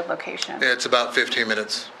Britt Road location? It's about 15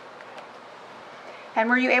 minutes. And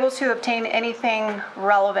were you able to obtain anything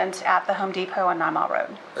relevant at the Home Depot on 9 Mile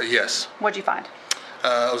Road? Yes. What'd you find?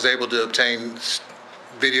 I was able to obtain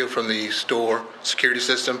video from the store security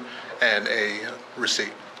system and a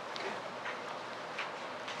receipt.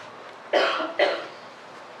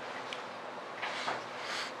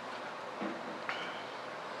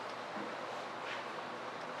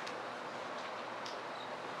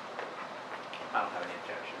 I don't have any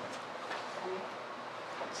objection.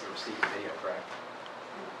 It's a receipt video, correct?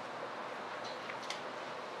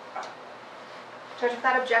 Judge,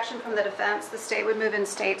 without objection from the defense, the state would move in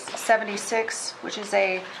States 76, which is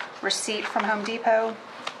a receipt from Home Depot,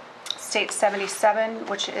 State 77,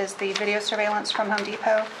 which is the video surveillance from Home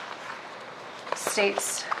Depot,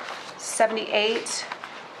 States 78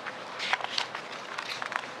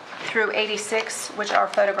 through 86, which are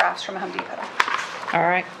photographs from Home Depot. All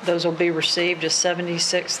right, those will be received as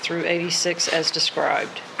 76 through 86 as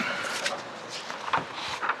described.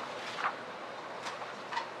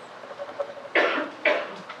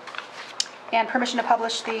 And permission to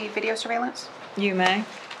publish the video surveillance? You may.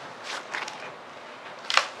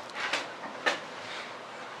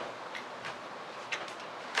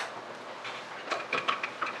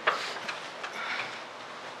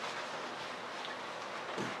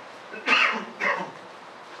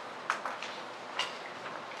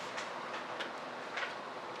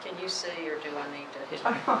 Can you see, or do I need to hit?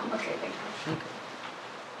 Okay, thank you.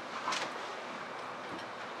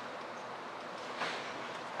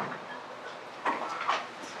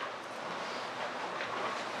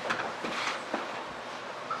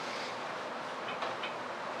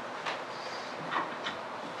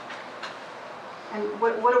 And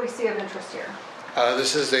what do we see of interest here?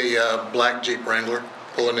 This is a black Jeep Wrangler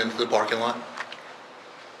pulling into the parking lot.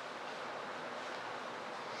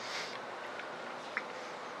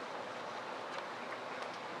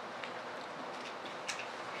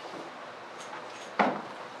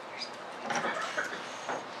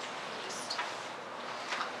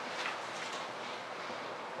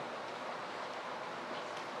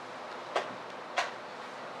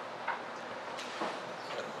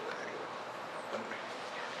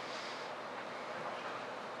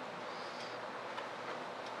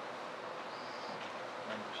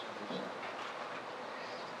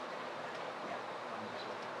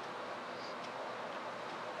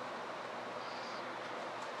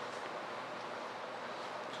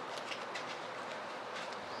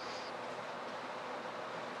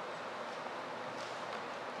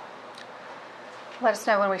 Let us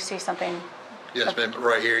know when we see something. Yes, ma'am.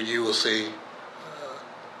 Right here you will see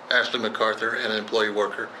Ashley McArthur, an employee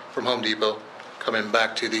worker from Home Depot, coming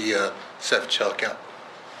back to the self-checkout.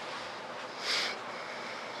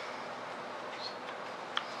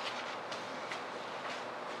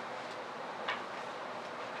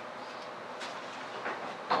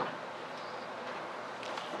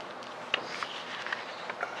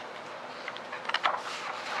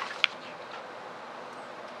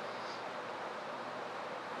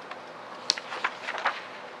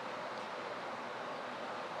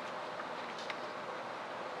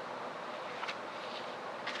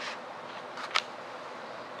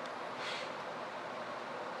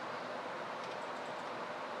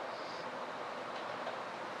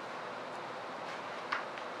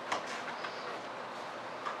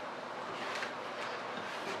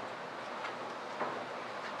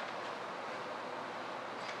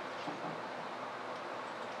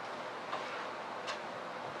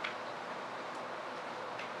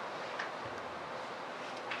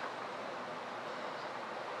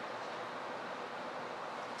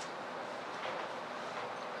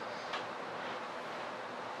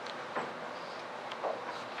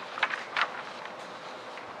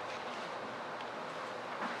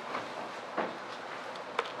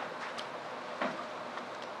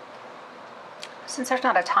 Since there's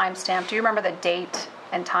not a timestamp, do you remember the date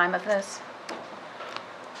and time of this?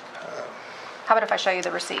 How about if I show you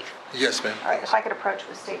the receipt? Yes, ma'am. All right, if I could approach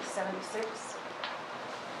with State 76.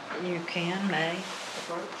 You can, may.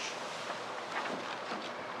 Approach.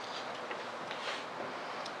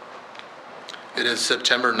 It is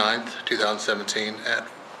September 9th, 2017 at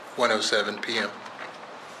 1:07 p.m.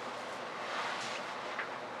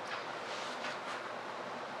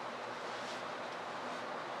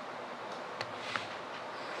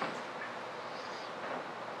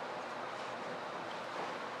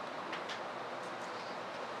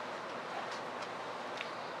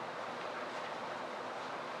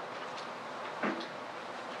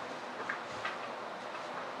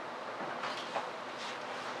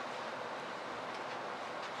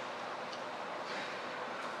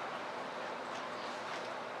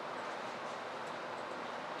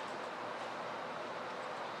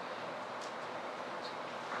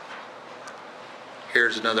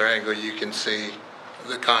 Here's another angle. You can see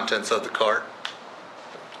the contents of the cart.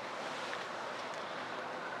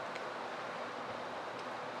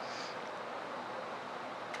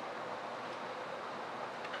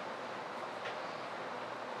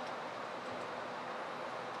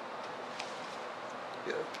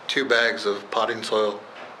 Yeah, 2 bags of potting soil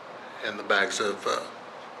and the bags of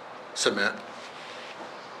cement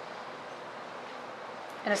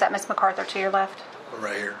And is that Miss McArthur to your left?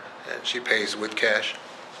 right here. And she pays with cash.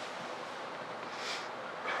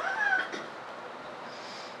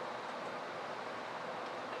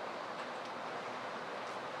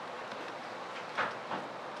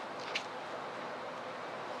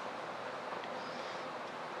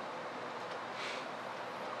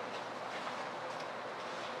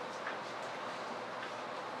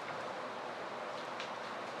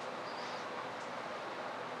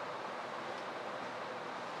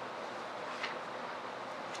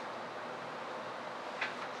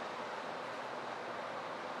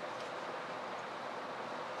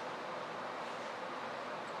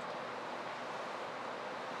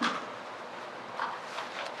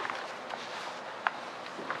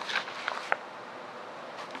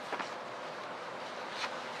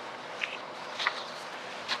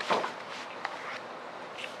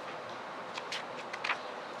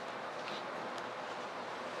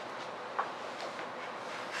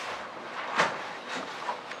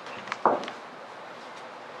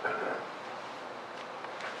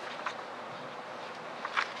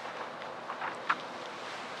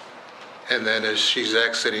 And then as she's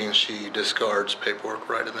exiting, she discards paperwork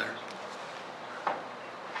right in there.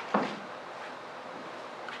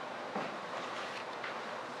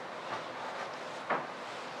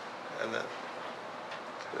 And then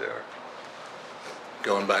there,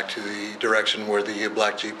 going back to the direction where the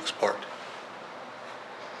black Jeep was parked.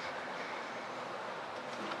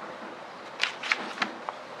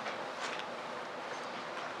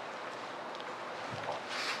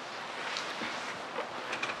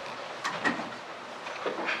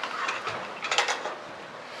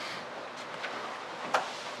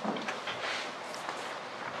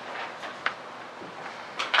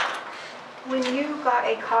 When you got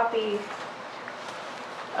a copy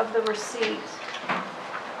of the receipt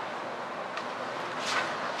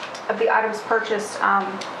of the items purchased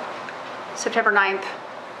September 9th,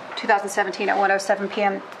 2017 at 1:07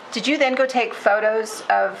 p.m., did you then go take photos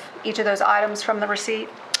of each of those items from the receipt?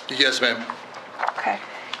 Yes, ma'am. Okay.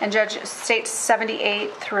 And Judge, states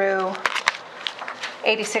 78 through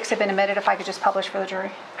 86 have been admitted, if I could just publish for the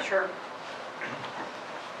jury. Sure.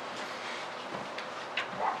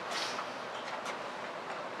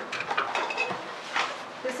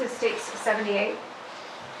 This is states 78.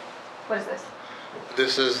 What is this?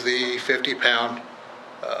 This is the 50-pound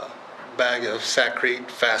bag of Saccrete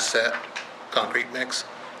fast set concrete mix.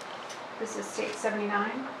 This is state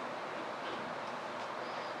 79.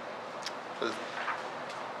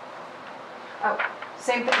 Oh,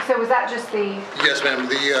 same thing. So was that just the... Yes, ma'am.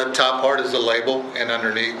 The top part is the label, and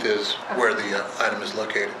underneath is where the item is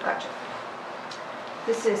located. Gotcha.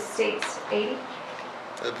 This is states 80.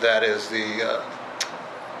 That is the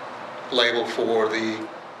label for the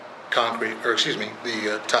concrete, or excuse me,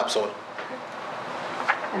 the topsoil.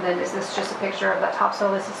 And then is this just a picture of that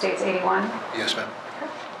topsoil? This is states 81. Yes, ma'am.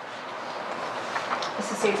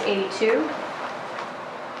 This is states 82.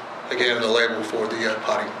 Again, the label for the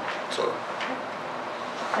potting soil.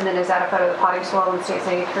 And then is that a photo of the potting soil in states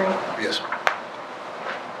 83? Yes.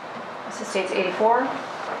 This is states 84.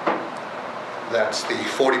 That's the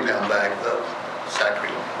 40-pound bag of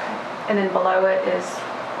Saccrete. And then below it is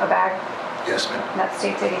a bag. Yes, ma'am. And that's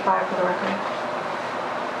states 85 for the record.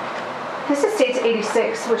 This is states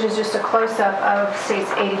 86, which is just a close-up of states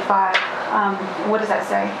 85. What does that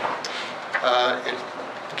say? It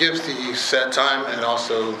gives the set time and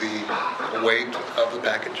also the weight of the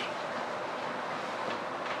package.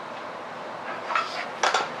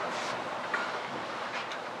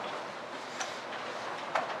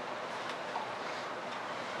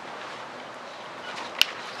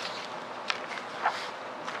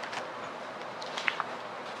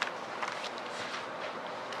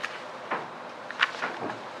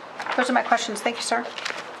 Those are my questions. Thank you, sir.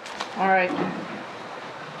 All right.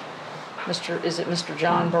 Is it Mr.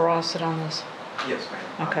 John Barosset on this? Yes,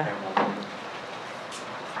 ma'am. Okay.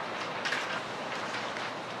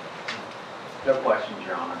 No questions,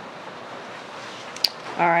 Your Honor.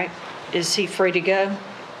 All right. Is he free to go?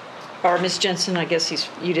 Or Ms. Jensen, I guess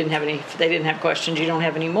they didn't have questions. You don't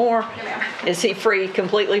have any more? No, ma'am. Is he free,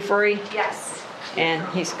 completely free? Yes. And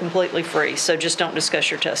he's completely free, so just don't discuss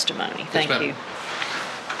your testimony. Thank ma'am. you.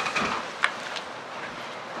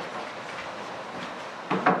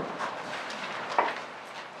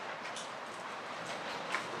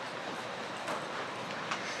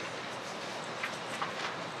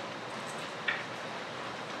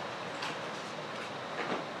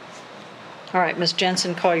 All right, Ms.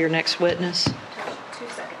 Jensen, call your next witness. 2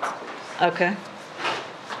 seconds, please. Okay.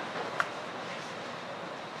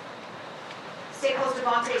 State calls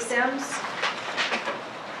Devonte Sims.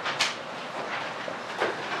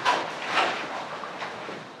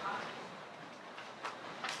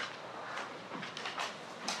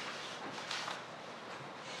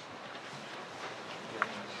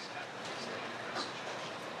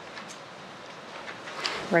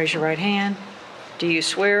 Raise your right hand. Do you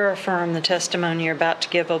swear or affirm the testimony you're about to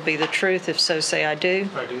give will be the truth? If so, say I do.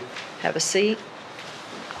 I do. Have a seat.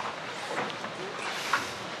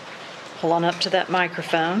 Pull on up to that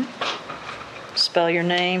microphone. Spell your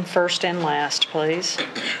name first and last, please.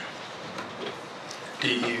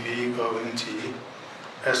 Devonte.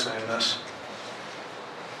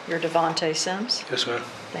 You're Devonte Sims. Yes, ma'am.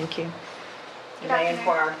 Thank you. You may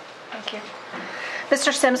inquire. Thank you.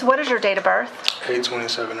 Mr. Sims, what is your date of birth?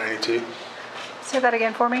 8/27/92. Say that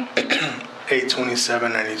again for me.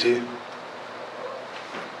 8/27/92.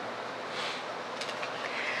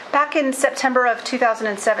 Back in September of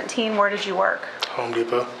 2017, where did you work? Home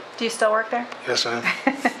Depot. Do you still work there? Yes, ma'am.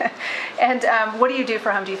 And what do you do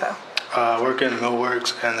for Home Depot? Work in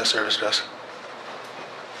Millworks and the service desk.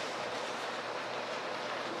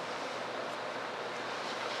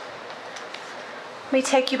 Let me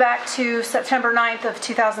take you back to September 9th of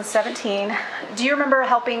 2017. Do you remember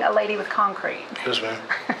helping a lady with concrete? Yes, ma'am.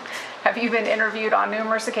 Have you been interviewed on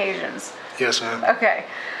numerous occasions? Yes, ma'am. Okay.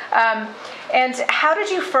 And how did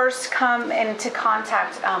you first come into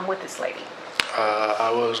contact with this lady? I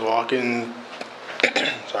was walking.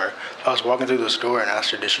 Sorry. I was walking through the store and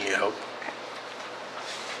asked her, did she need help?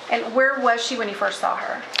 And where was she when you first saw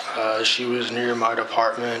her? She was near my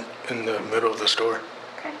department in the middle of the store.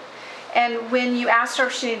 Okay. And when you asked her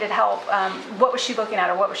if she needed help, what was she looking at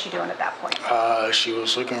or what was she doing at that point? She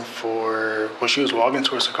was looking for, well, she was walking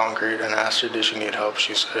towards the concrete and I asked her, did she need help?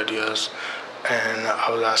 She said yes. And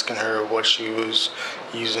I was asking her what she was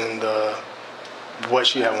using what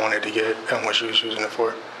she had wanted to get and what she was using it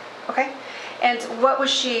for. Okay. And what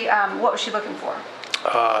was she looking for?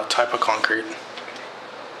 Type of concrete.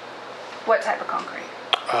 What type of concrete?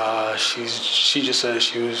 She just said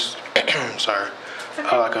she was, sorry,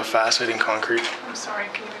 like a fast setting concrete. I'm sorry,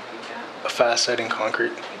 can you repeat that? A fast setting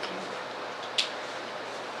concrete. Thank you.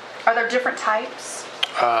 Are there different types?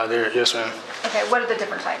 Yes, ma'am. Okay, what are the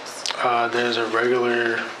different types? There's a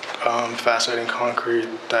regular fast setting concrete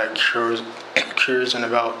that cures in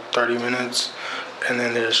about 30 minutes. And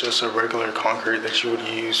then there's just a regular concrete that you would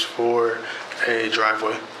use for a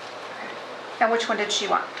driveway. And which one did she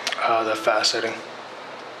want? The fast setting.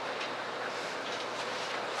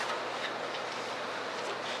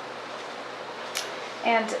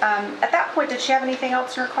 And at that point, did she have anything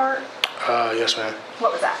else in her cart? Yes, ma'am.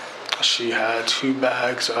 What was that? She had 2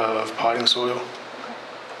 bags of potting soil. Okay.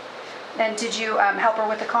 And did you help her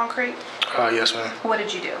with the concrete? Yes, ma'am. What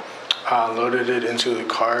did you do? I loaded it into the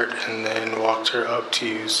cart and then walked her up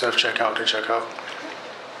to self-checkout to check out.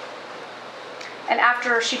 And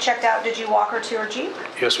after she checked out, did you walk her to her Jeep?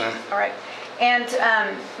 Yes, ma'am. All right. And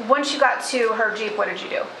once you got to her Jeep, what did you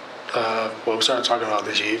do? Well, we started talking about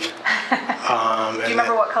the Jeep. Do you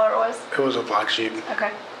remember what color it was? It was a black Jeep.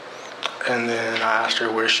 Okay. And then I asked her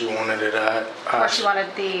where she wanted it at. Where she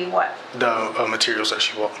wanted the what? The materials that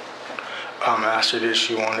she bought. I asked her if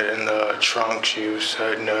she wanted it in the trunk. She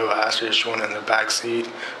said no. I asked her if she wanted it in the back seat.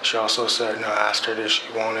 She also said no. I asked her if she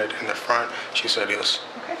wanted it in the front. She said yes.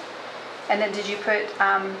 Okay. And then did you put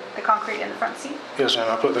the concrete in the front seat? Yes, ma'am.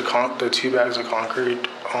 I put the 2 bags of concrete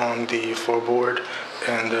on the floorboard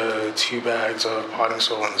and the 2 bags of potting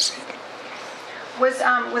soil on the seat. Was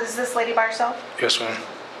this lady by herself? Yes, ma'am.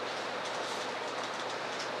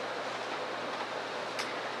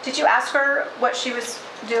 Did you ask her what she was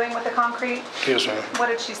doing with the concrete? Yes, ma'am. What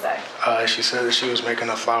did she say? She said that she was making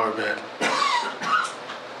a flower bed.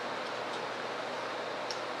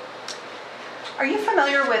 Are you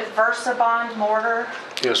familiar with VersaBond mortar?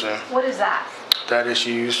 Yes, ma'am. What is that? That is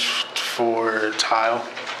used for tile.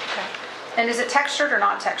 Okay. And is it textured or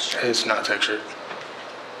not textured? It's not textured.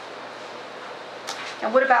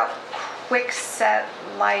 And what about quick set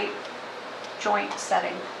light joint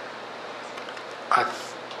setting?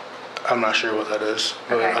 I'm not sure what that is,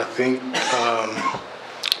 but Okay. I think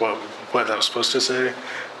what that was supposed to say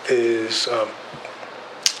is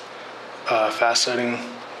fast setting,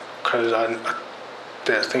 because I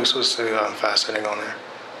think it's supposed to say fast setting on there.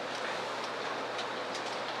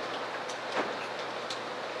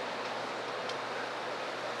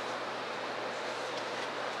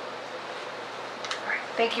 All right.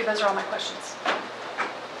 Thank you. Those are all my questions.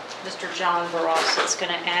 Mr. John Barros that's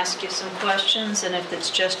going to ask you some questions, and if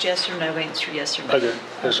it's just yes or no, answer yes or no. Okay,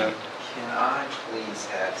 yes, ma'am. Can I please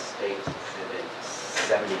have State Exhibit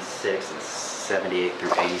 76 and 78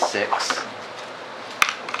 through 86?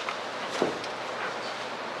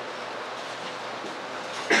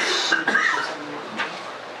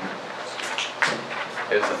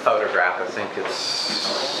 There's a photograph, I think it's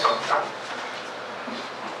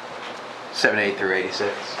 78 through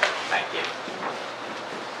 86. Thank you.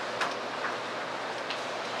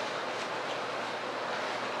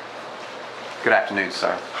 Good afternoon,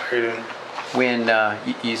 sir. How are you doing? When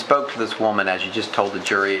you spoke to this woman, as you just told the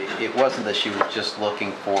jury, it wasn't that she was just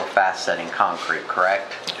looking for fast-setting concrete,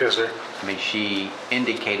 correct? Yes, sir. I mean, she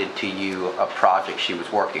indicated to you a project she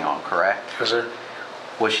was working on, correct? Yes, sir.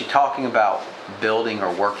 Was she talking about building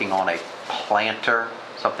or working on a planter,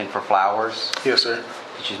 something for flowers? Yes, sir.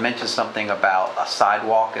 Did she mention something about a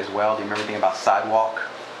sidewalk as well? Do you remember anything about sidewalk?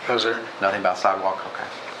 No, sir. Nothing about sidewalk? Okay.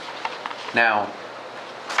 Now,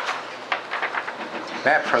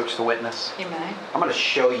 may I approach the witness? You may. I'm going to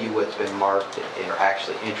show you what's been marked or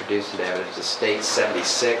actually introduced into evidence as State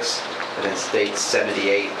 76 and then State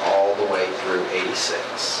 78 all the way through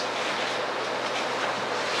 86.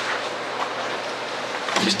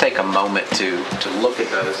 Just take a moment to look at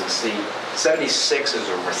those and see. 76 is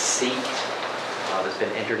a receipt that's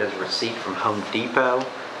been entered as a receipt from Home Depot.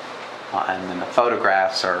 And then the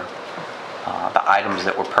photographs are the items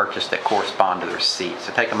that were purchased that correspond to the receipt.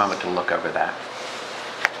 So take a moment to look over that.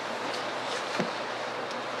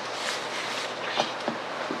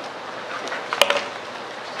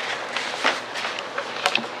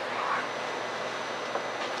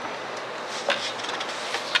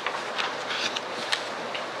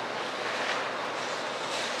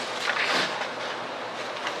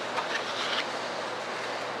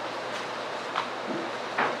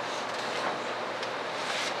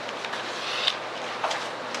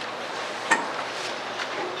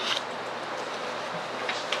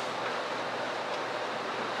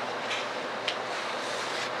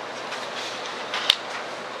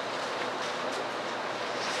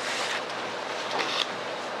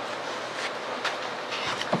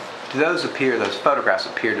 Do those photographs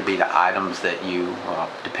appear to be the items that you,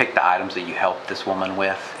 depict the items that you helped this woman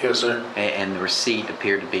with? Yes, sir. And the receipt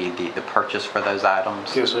appeared to be the purchase for those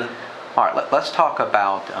items? Yes, sir. All right, let's talk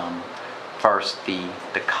about first the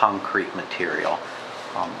concrete material.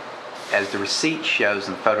 As the receipt shows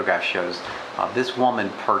and the photograph shows, this woman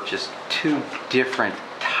purchased 2 different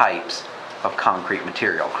types of concrete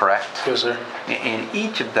material, correct? Yes, sir. And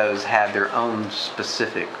each of those had their own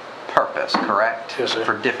specific purpose, correct? Yes, sir.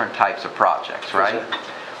 For different types of projects, right? Yes, sir.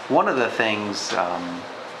 One of the things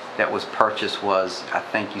that was purchased was, I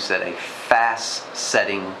think you said, a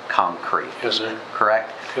fast-setting concrete. Yes, sir.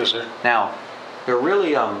 Correct? Yes, sir. Now, there are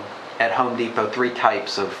really, at Home Depot, 3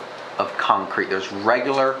 types of concrete. There's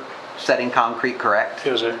regular setting concrete, correct?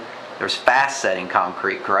 Yes, sir. There's fast-setting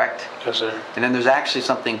concrete, correct? Yes, sir. And then there's actually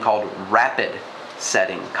something called rapid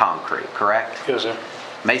setting concrete, correct? Yes, sir.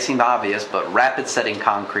 May seem obvious, but rapid setting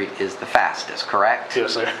concrete is the fastest, correct?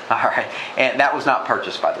 Yes, sir. All right. And that was not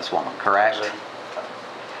purchased by this woman, correct? Yes, sir.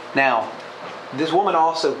 Now, this woman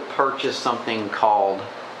also purchased something called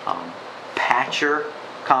patcher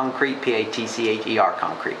concrete, P-A-T-C-H-E-R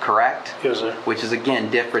concrete, correct? Yes, sir. Which is,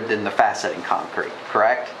 again, different than the fast setting concrete,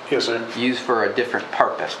 correct? Yes, sir. Used for a different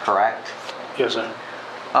purpose, correct? Yes, sir.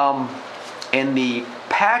 And the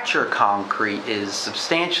patcher concrete is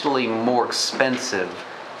substantially more expensive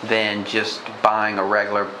than just buying a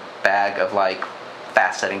regular bag of like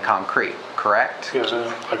fast setting concrete, correct? Yes,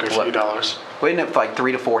 sir. Like a few dollars. Isn't it like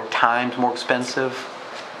 3 to 4 times more expensive?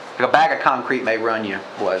 Like a bag of concrete may run you,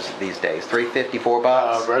 these days, $3.50,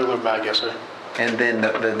 $4? Regular bag, yes, sir. And then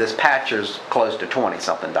this patcher's close to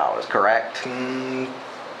 $20-something, correct?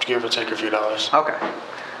 Give or take a few dollars. Okay.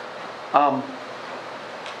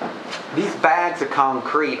 These bags of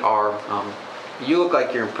concrete are, you look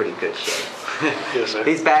like you're in pretty good shape. Yes, sir.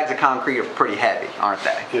 These bags of concrete are pretty heavy, aren't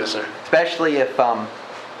they? Yes, sir. Especially if, I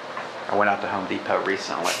went out to Home Depot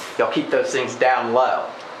recently. Y'all keep those things down low,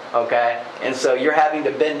 okay? And so you're having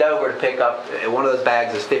to bend over to pick up, one of those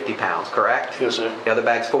bags is 50 pounds, correct? Yes, sir. The other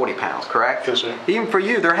bag's 40 pounds, correct? Yes, sir. Even for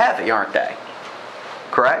you, they're heavy, aren't they?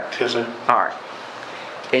 Correct? Yes, sir. All right.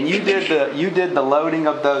 And you did the loading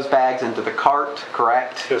of those bags into the cart,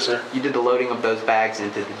 correct? Yes, sir. You did the loading of those bags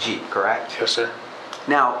into the Jeep, correct? Yes, sir.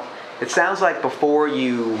 Now, it sounds like before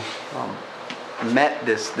you met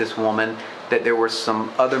this woman that there were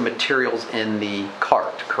some other materials in the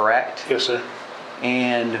cart, correct? Yes, sir.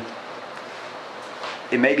 And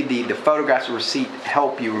it maybe the photographs of receipt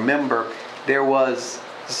help you remember there was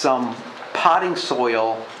some potting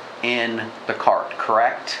soil in the cart,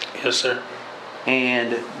 correct? Yes, sir.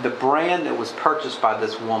 And the brand that was purchased by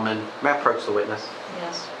this woman, may I approach the witness?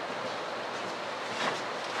 Yes.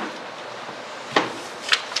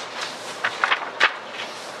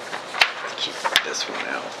 Keep this one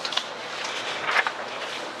out.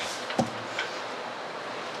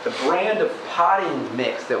 The brand of potting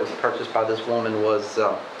mix that was purchased by this woman was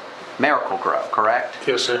Miracle Grow, correct?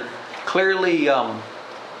 Yes, sir. Clearly,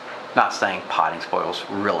 not saying potting soil's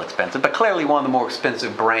real expensive, but clearly one of the more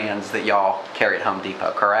expensive brands that y'all carry at Home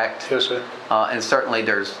Depot, correct? Yes, sir. And certainly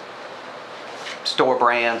there's store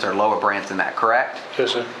brands or lower brands than that, correct?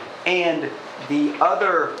 Yes, sir. And the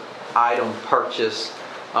other item purchased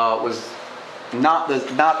was not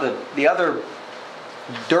the other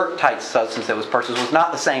dirt type substance that was purchased was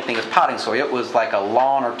not the same thing as potting soil. It was like a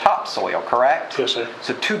lawn or topsoil, correct? Yes, sir.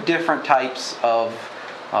 So two different types of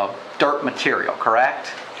dirt material,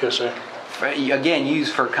 correct? Yes, sir. Again,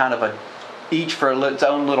 used for kind of each for its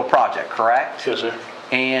own little project, correct? Yes, sir.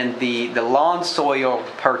 And the lawn soil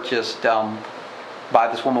purchased by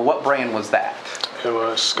this woman, what brand was that? It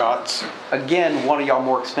was Scott's. Again, one of y'all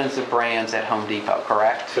more expensive brands at Home Depot,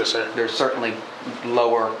 correct? Yes, sir. There's certainly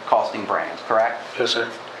lower costing brands, correct? Yes, sir.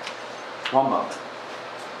 One moment.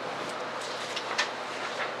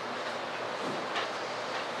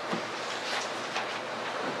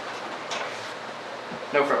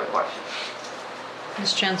 No further questions.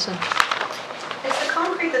 Ms. Jensen? Is the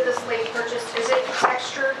concrete that this lady purchased, is it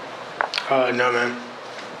textured? No, ma'am.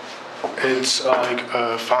 It's like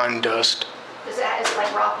fine dust. Is it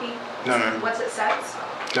like rocky? No, ma'am. What's it sense?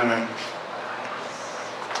 No, ma'am.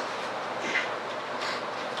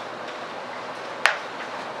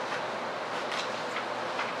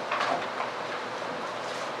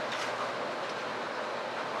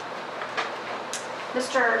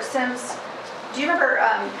 Mr. Sims, do you remember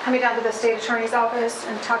coming down to the state attorney's office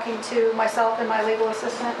and talking to myself and my legal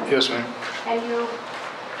assistant? Yes, ma'am. And you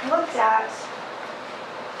looked at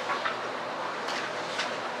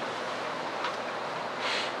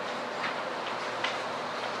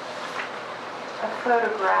a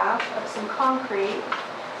photograph of some concrete,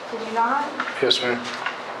 did you not? Yes, ma'am.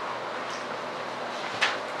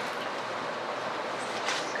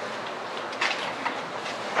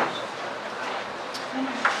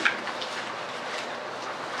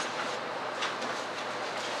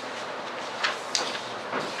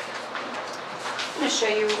 I'm going to show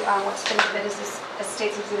you what's been submitted as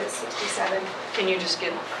State's Exhibit 67. Can you just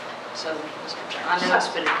get, so, Mr. Chairman, I know it's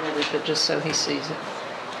been admitted, but just so he sees it.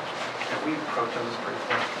 Can we approach on this pretty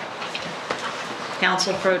quick?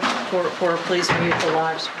 Council Porter, please mute the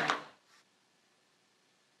live screen.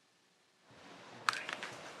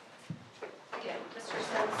 Okay, Mr.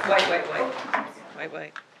 Sims.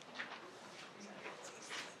 Wait.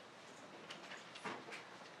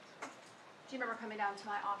 Do you remember coming down to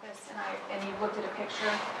my office and you looked at a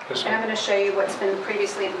picture? Yes, And I'm ma'am. going to show you what's been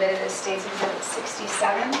previously admitted as State's Exhibit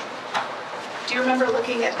 67. Do you remember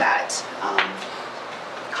looking at that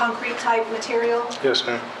concrete type material? Yes,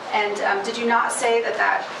 ma'am. And did you not say that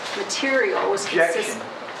that material was Objection. consistent?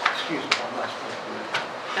 Excuse me, one last one.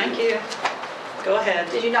 Thank you. Go ahead.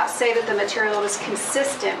 Did you not say that the material was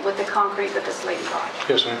consistent with the concrete that this lady bought?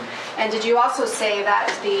 Yes, ma'am. And did you also say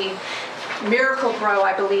that the Miracle Grow,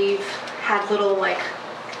 I believe, had little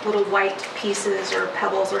white pieces or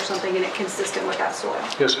pebbles or something in it consistent with that soil?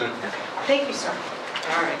 Yes, ma'am. Okay. Thank you, sir.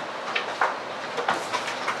 All right.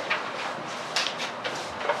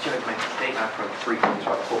 Should I make a statement from 3 points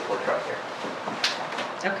while the full court's right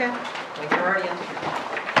there? Okay. We're already in here.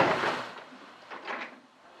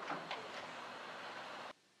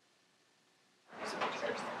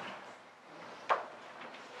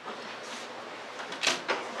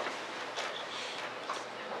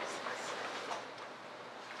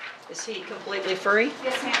 Is he completely free?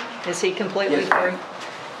 Yes, ma'am. Is he completely Yes, ma'am. free?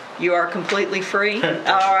 You are completely free?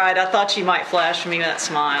 All right, I thought you might flash me that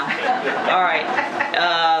smile. All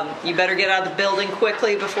right, you better get out of the building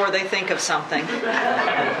quickly before they think of something.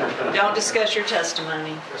 Don't discuss your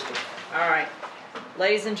testimony. All right.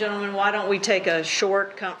 Ladies and gentlemen, why don't we take a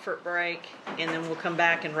short comfort break and then we'll come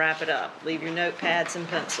back and wrap it up. Leave your notepads and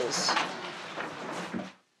pencils.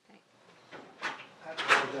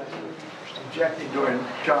 Objecting during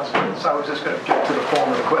John's witness, I was just going to object to the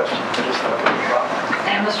form of the question. I just thought it was wrong.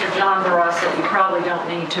 And Mr. John Barasa, you probably don't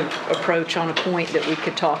need to approach on a point that we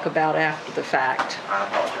could talk about after the fact. I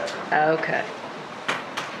apologize. Okay.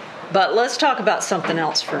 But let's talk about something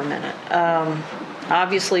else for a minute.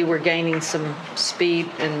 Obviously, we're gaining some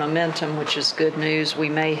speed and momentum, which is good news. We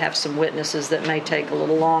may have some witnesses that may take a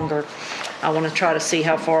little longer. I want to try to see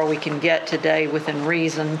how far we can get today within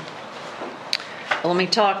reason. Let me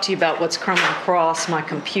talk to you about what's coming across my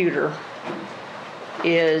computer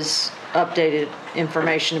is updated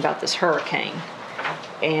information about this hurricane.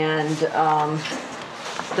 And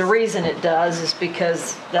the reason it does is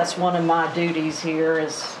because that's one of my duties here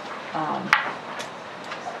is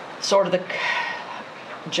sort of the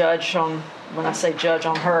judge on, when I say judge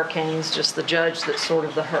on hurricanes, just the judge that's sort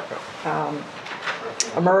of the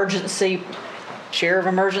emergency, chair of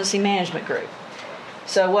emergency management group.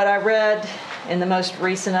 So what I read in the most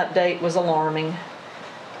recent update was alarming.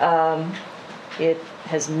 It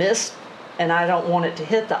has missed, and I don't want it to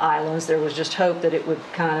hit the islands. There was just hope that it would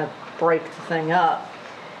kind of break the thing up.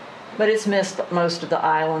 But it's missed most of the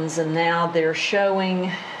islands, and now they're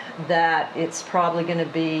showing that it's probably going to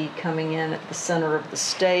be coming in at the center of the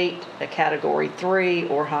state, a Category 3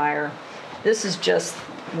 or higher. This is just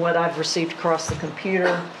what I've received across the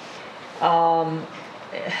computer.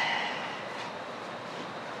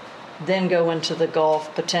 Then go into the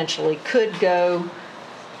Gulf, potentially. Could go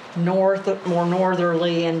north, more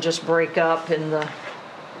northerly, and just break up in the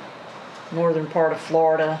northern part of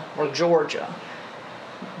Florida or Georgia.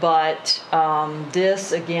 But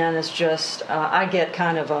this, again, is just, I get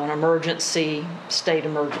kind of an emergency, state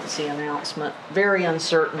emergency announcement. Very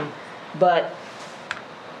uncertain. But,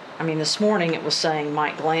 I mean, this morning it was saying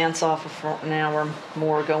might glance off of an hour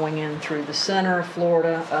more going in through the center of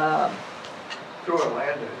Florida. Through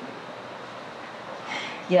Orlando.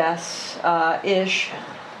 Yes, ish.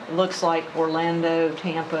 It looks like Orlando,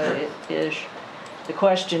 Tampa, ish. The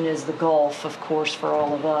question is the Gulf, of course, for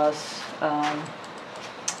all of us.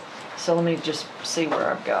 So let me just see where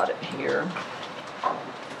I've got it here.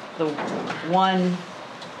 The one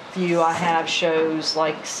view I have shows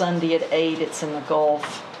like Sunday at 8, it's in the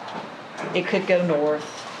Gulf. It could go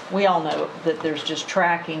north. We all know that there's just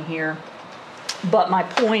tracking here. But my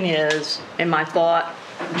point is, and my thought,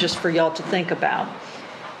 just for y'all to think about,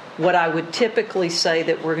 what I would typically say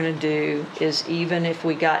that we're going to do is, even if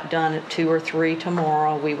we got done at 2 or 3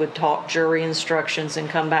 tomorrow, we would talk jury instructions and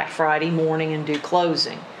come back Friday morning and do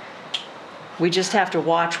closing. We just have to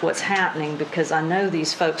watch what's happening, because I know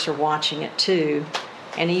these folks are watching it too.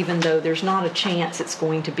 And even though there's not a chance it's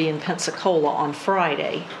going to be in Pensacola on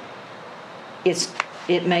Friday,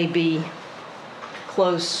 it may be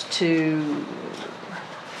close to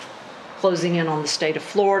closing in on the state of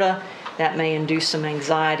Florida. That may induce some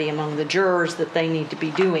anxiety among the jurors that they need to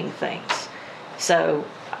be doing things. So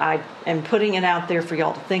I am putting it out there for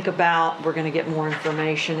y'all to think about. We're going to get more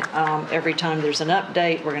information. Every time there's an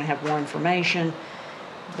update, we're going to have more information.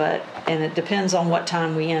 And it depends on what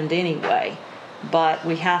time we end anyway. But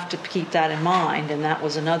we have to keep that in mind, and that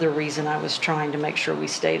was another reason I was trying to make sure we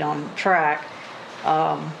stayed on track.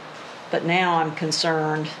 But now I'm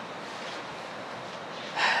concerned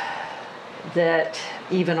that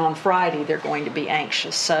even on Friday they're going to be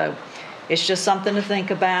anxious. So it's just something to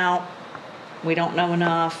think about. We don't know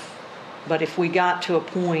enough, but if we got to a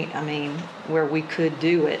point, where we could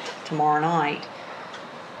do it tomorrow night,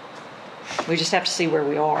 we just have to see where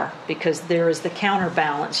we are, because there is the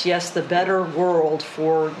counterbalance. Yes, the better world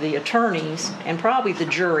for the attorneys and probably the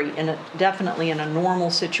jury, definitely in a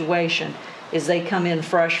normal situation, is they come in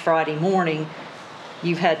fresh Friday morning.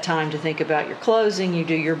 You've had time to think about your closing. You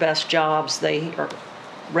do your best jobs. They are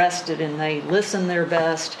rested and they listen their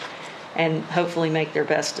best and hopefully make their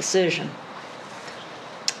best decision.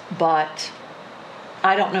 But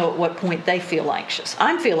I don't know at what point they feel anxious.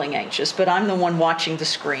 I'm feeling anxious, but I'm the one watching the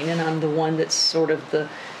screen, and I'm the one that's sort of the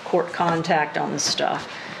court contact on this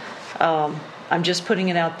stuff. I'm just putting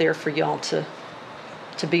it out there for y'all to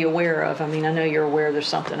be aware of. I know you're aware there's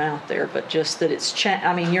something out there, but just that it's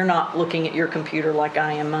you're not looking at your computer like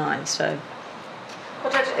I am mine, so.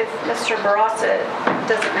 Well, Judge, if Mr. Barassa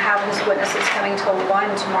doesn't have his witnesses coming till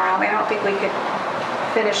 1 tomorrow, I don't think we could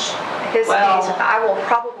finish his case. I will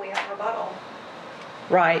probably have rebuttal.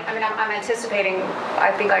 Right. I'm anticipating,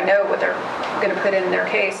 I think I know what they're going to put in their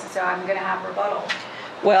case, so I'm going to have rebuttal.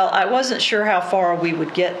 Well, I wasn't sure how far we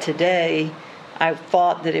would get today. I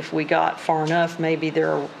thought that if we got far enough, maybe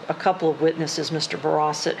there are a couple of witnesses Mr.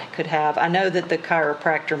 Barassa could have. I know that the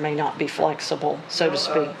chiropractor may not be flexible, so to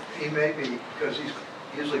speak. He may be, because he's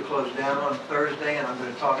usually closed down on Thursday, and I'm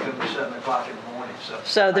going to talk to him at 7 o'clock in the morning.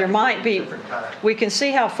 So there might be, we can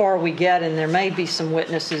see how far we get, and there may be some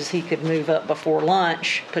witnesses he could move up before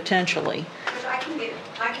lunch, potentially. I can get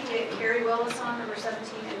Carrie Willis on, number 17,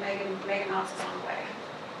 and Megan Knotts is on the way.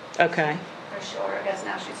 Okay. For sure, I guess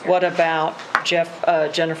now she's here. What about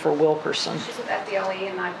Jennifer Wilkerson? She's with FDLE,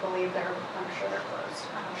 and I believe I'm sure they're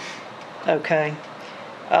closed. Okay.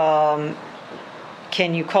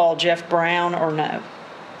 Can you call Jeff Brown or no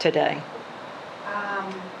today?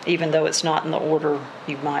 even though it's not in the order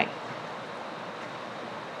you might.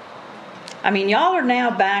 I mean, y'all are now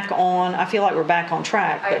back on, I feel like we're back on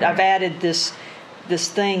track, but I've added this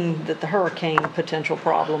thing that the hurricane potential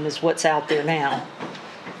problem is what's out there now.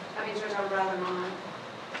 That means there's no rather not.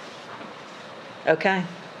 Okay.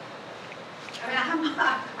 I mean,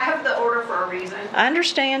 I have the order for a reason. I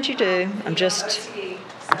understand you do. I'm just, OCD,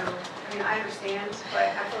 so, I mean, I understand, but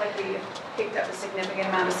I feel like we picked up a significant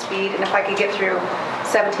amount of speed, and if I could get through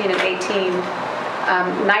 17 and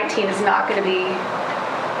 18, 19 is not going to be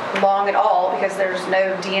long at all because there's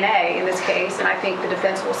no DNA in this case, and I think the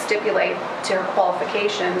defense will stipulate to her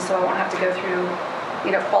qualifications, so I won't have to go through,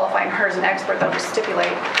 qualifying her as an expert. They'll just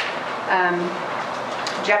stipulate.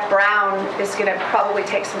 Jeff Brown is going to probably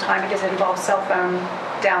take some time because it involves cell phone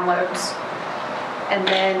downloads. And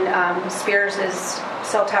then Spears'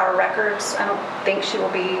 cell tower records, I don't think she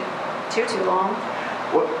will be too long.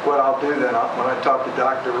 What I'll do then, when I talk to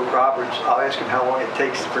Dr. Roberts, I'll ask him how long it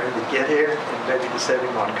takes for him to get here and maybe to set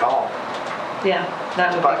him on call. yeah,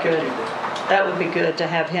 that would be good. That would be good to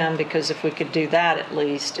have him, because if we could do that at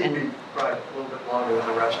least. He'd be right a little bit longer than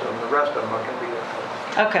the rest of them. The rest of them aren't going to be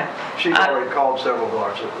there. Okay. She's already called several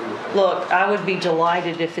guards. Look, I would be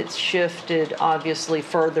delighted if it's shifted, obviously,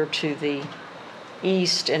 further to the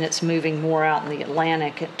east and it's moving more out in the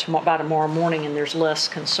Atlantic by tomorrow morning and there's less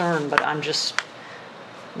concern, but I'm just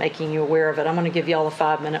making you aware of it. I'm going to give y'all a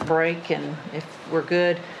 5-minute break, and if we're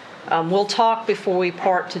good, we'll talk before we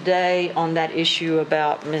part today on that issue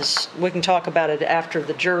about we can talk about it after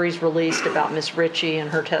the jury's released about Miss Ritchie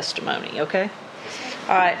and her testimony, okay?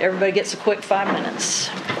 All right, everybody gets a quick 5 minutes.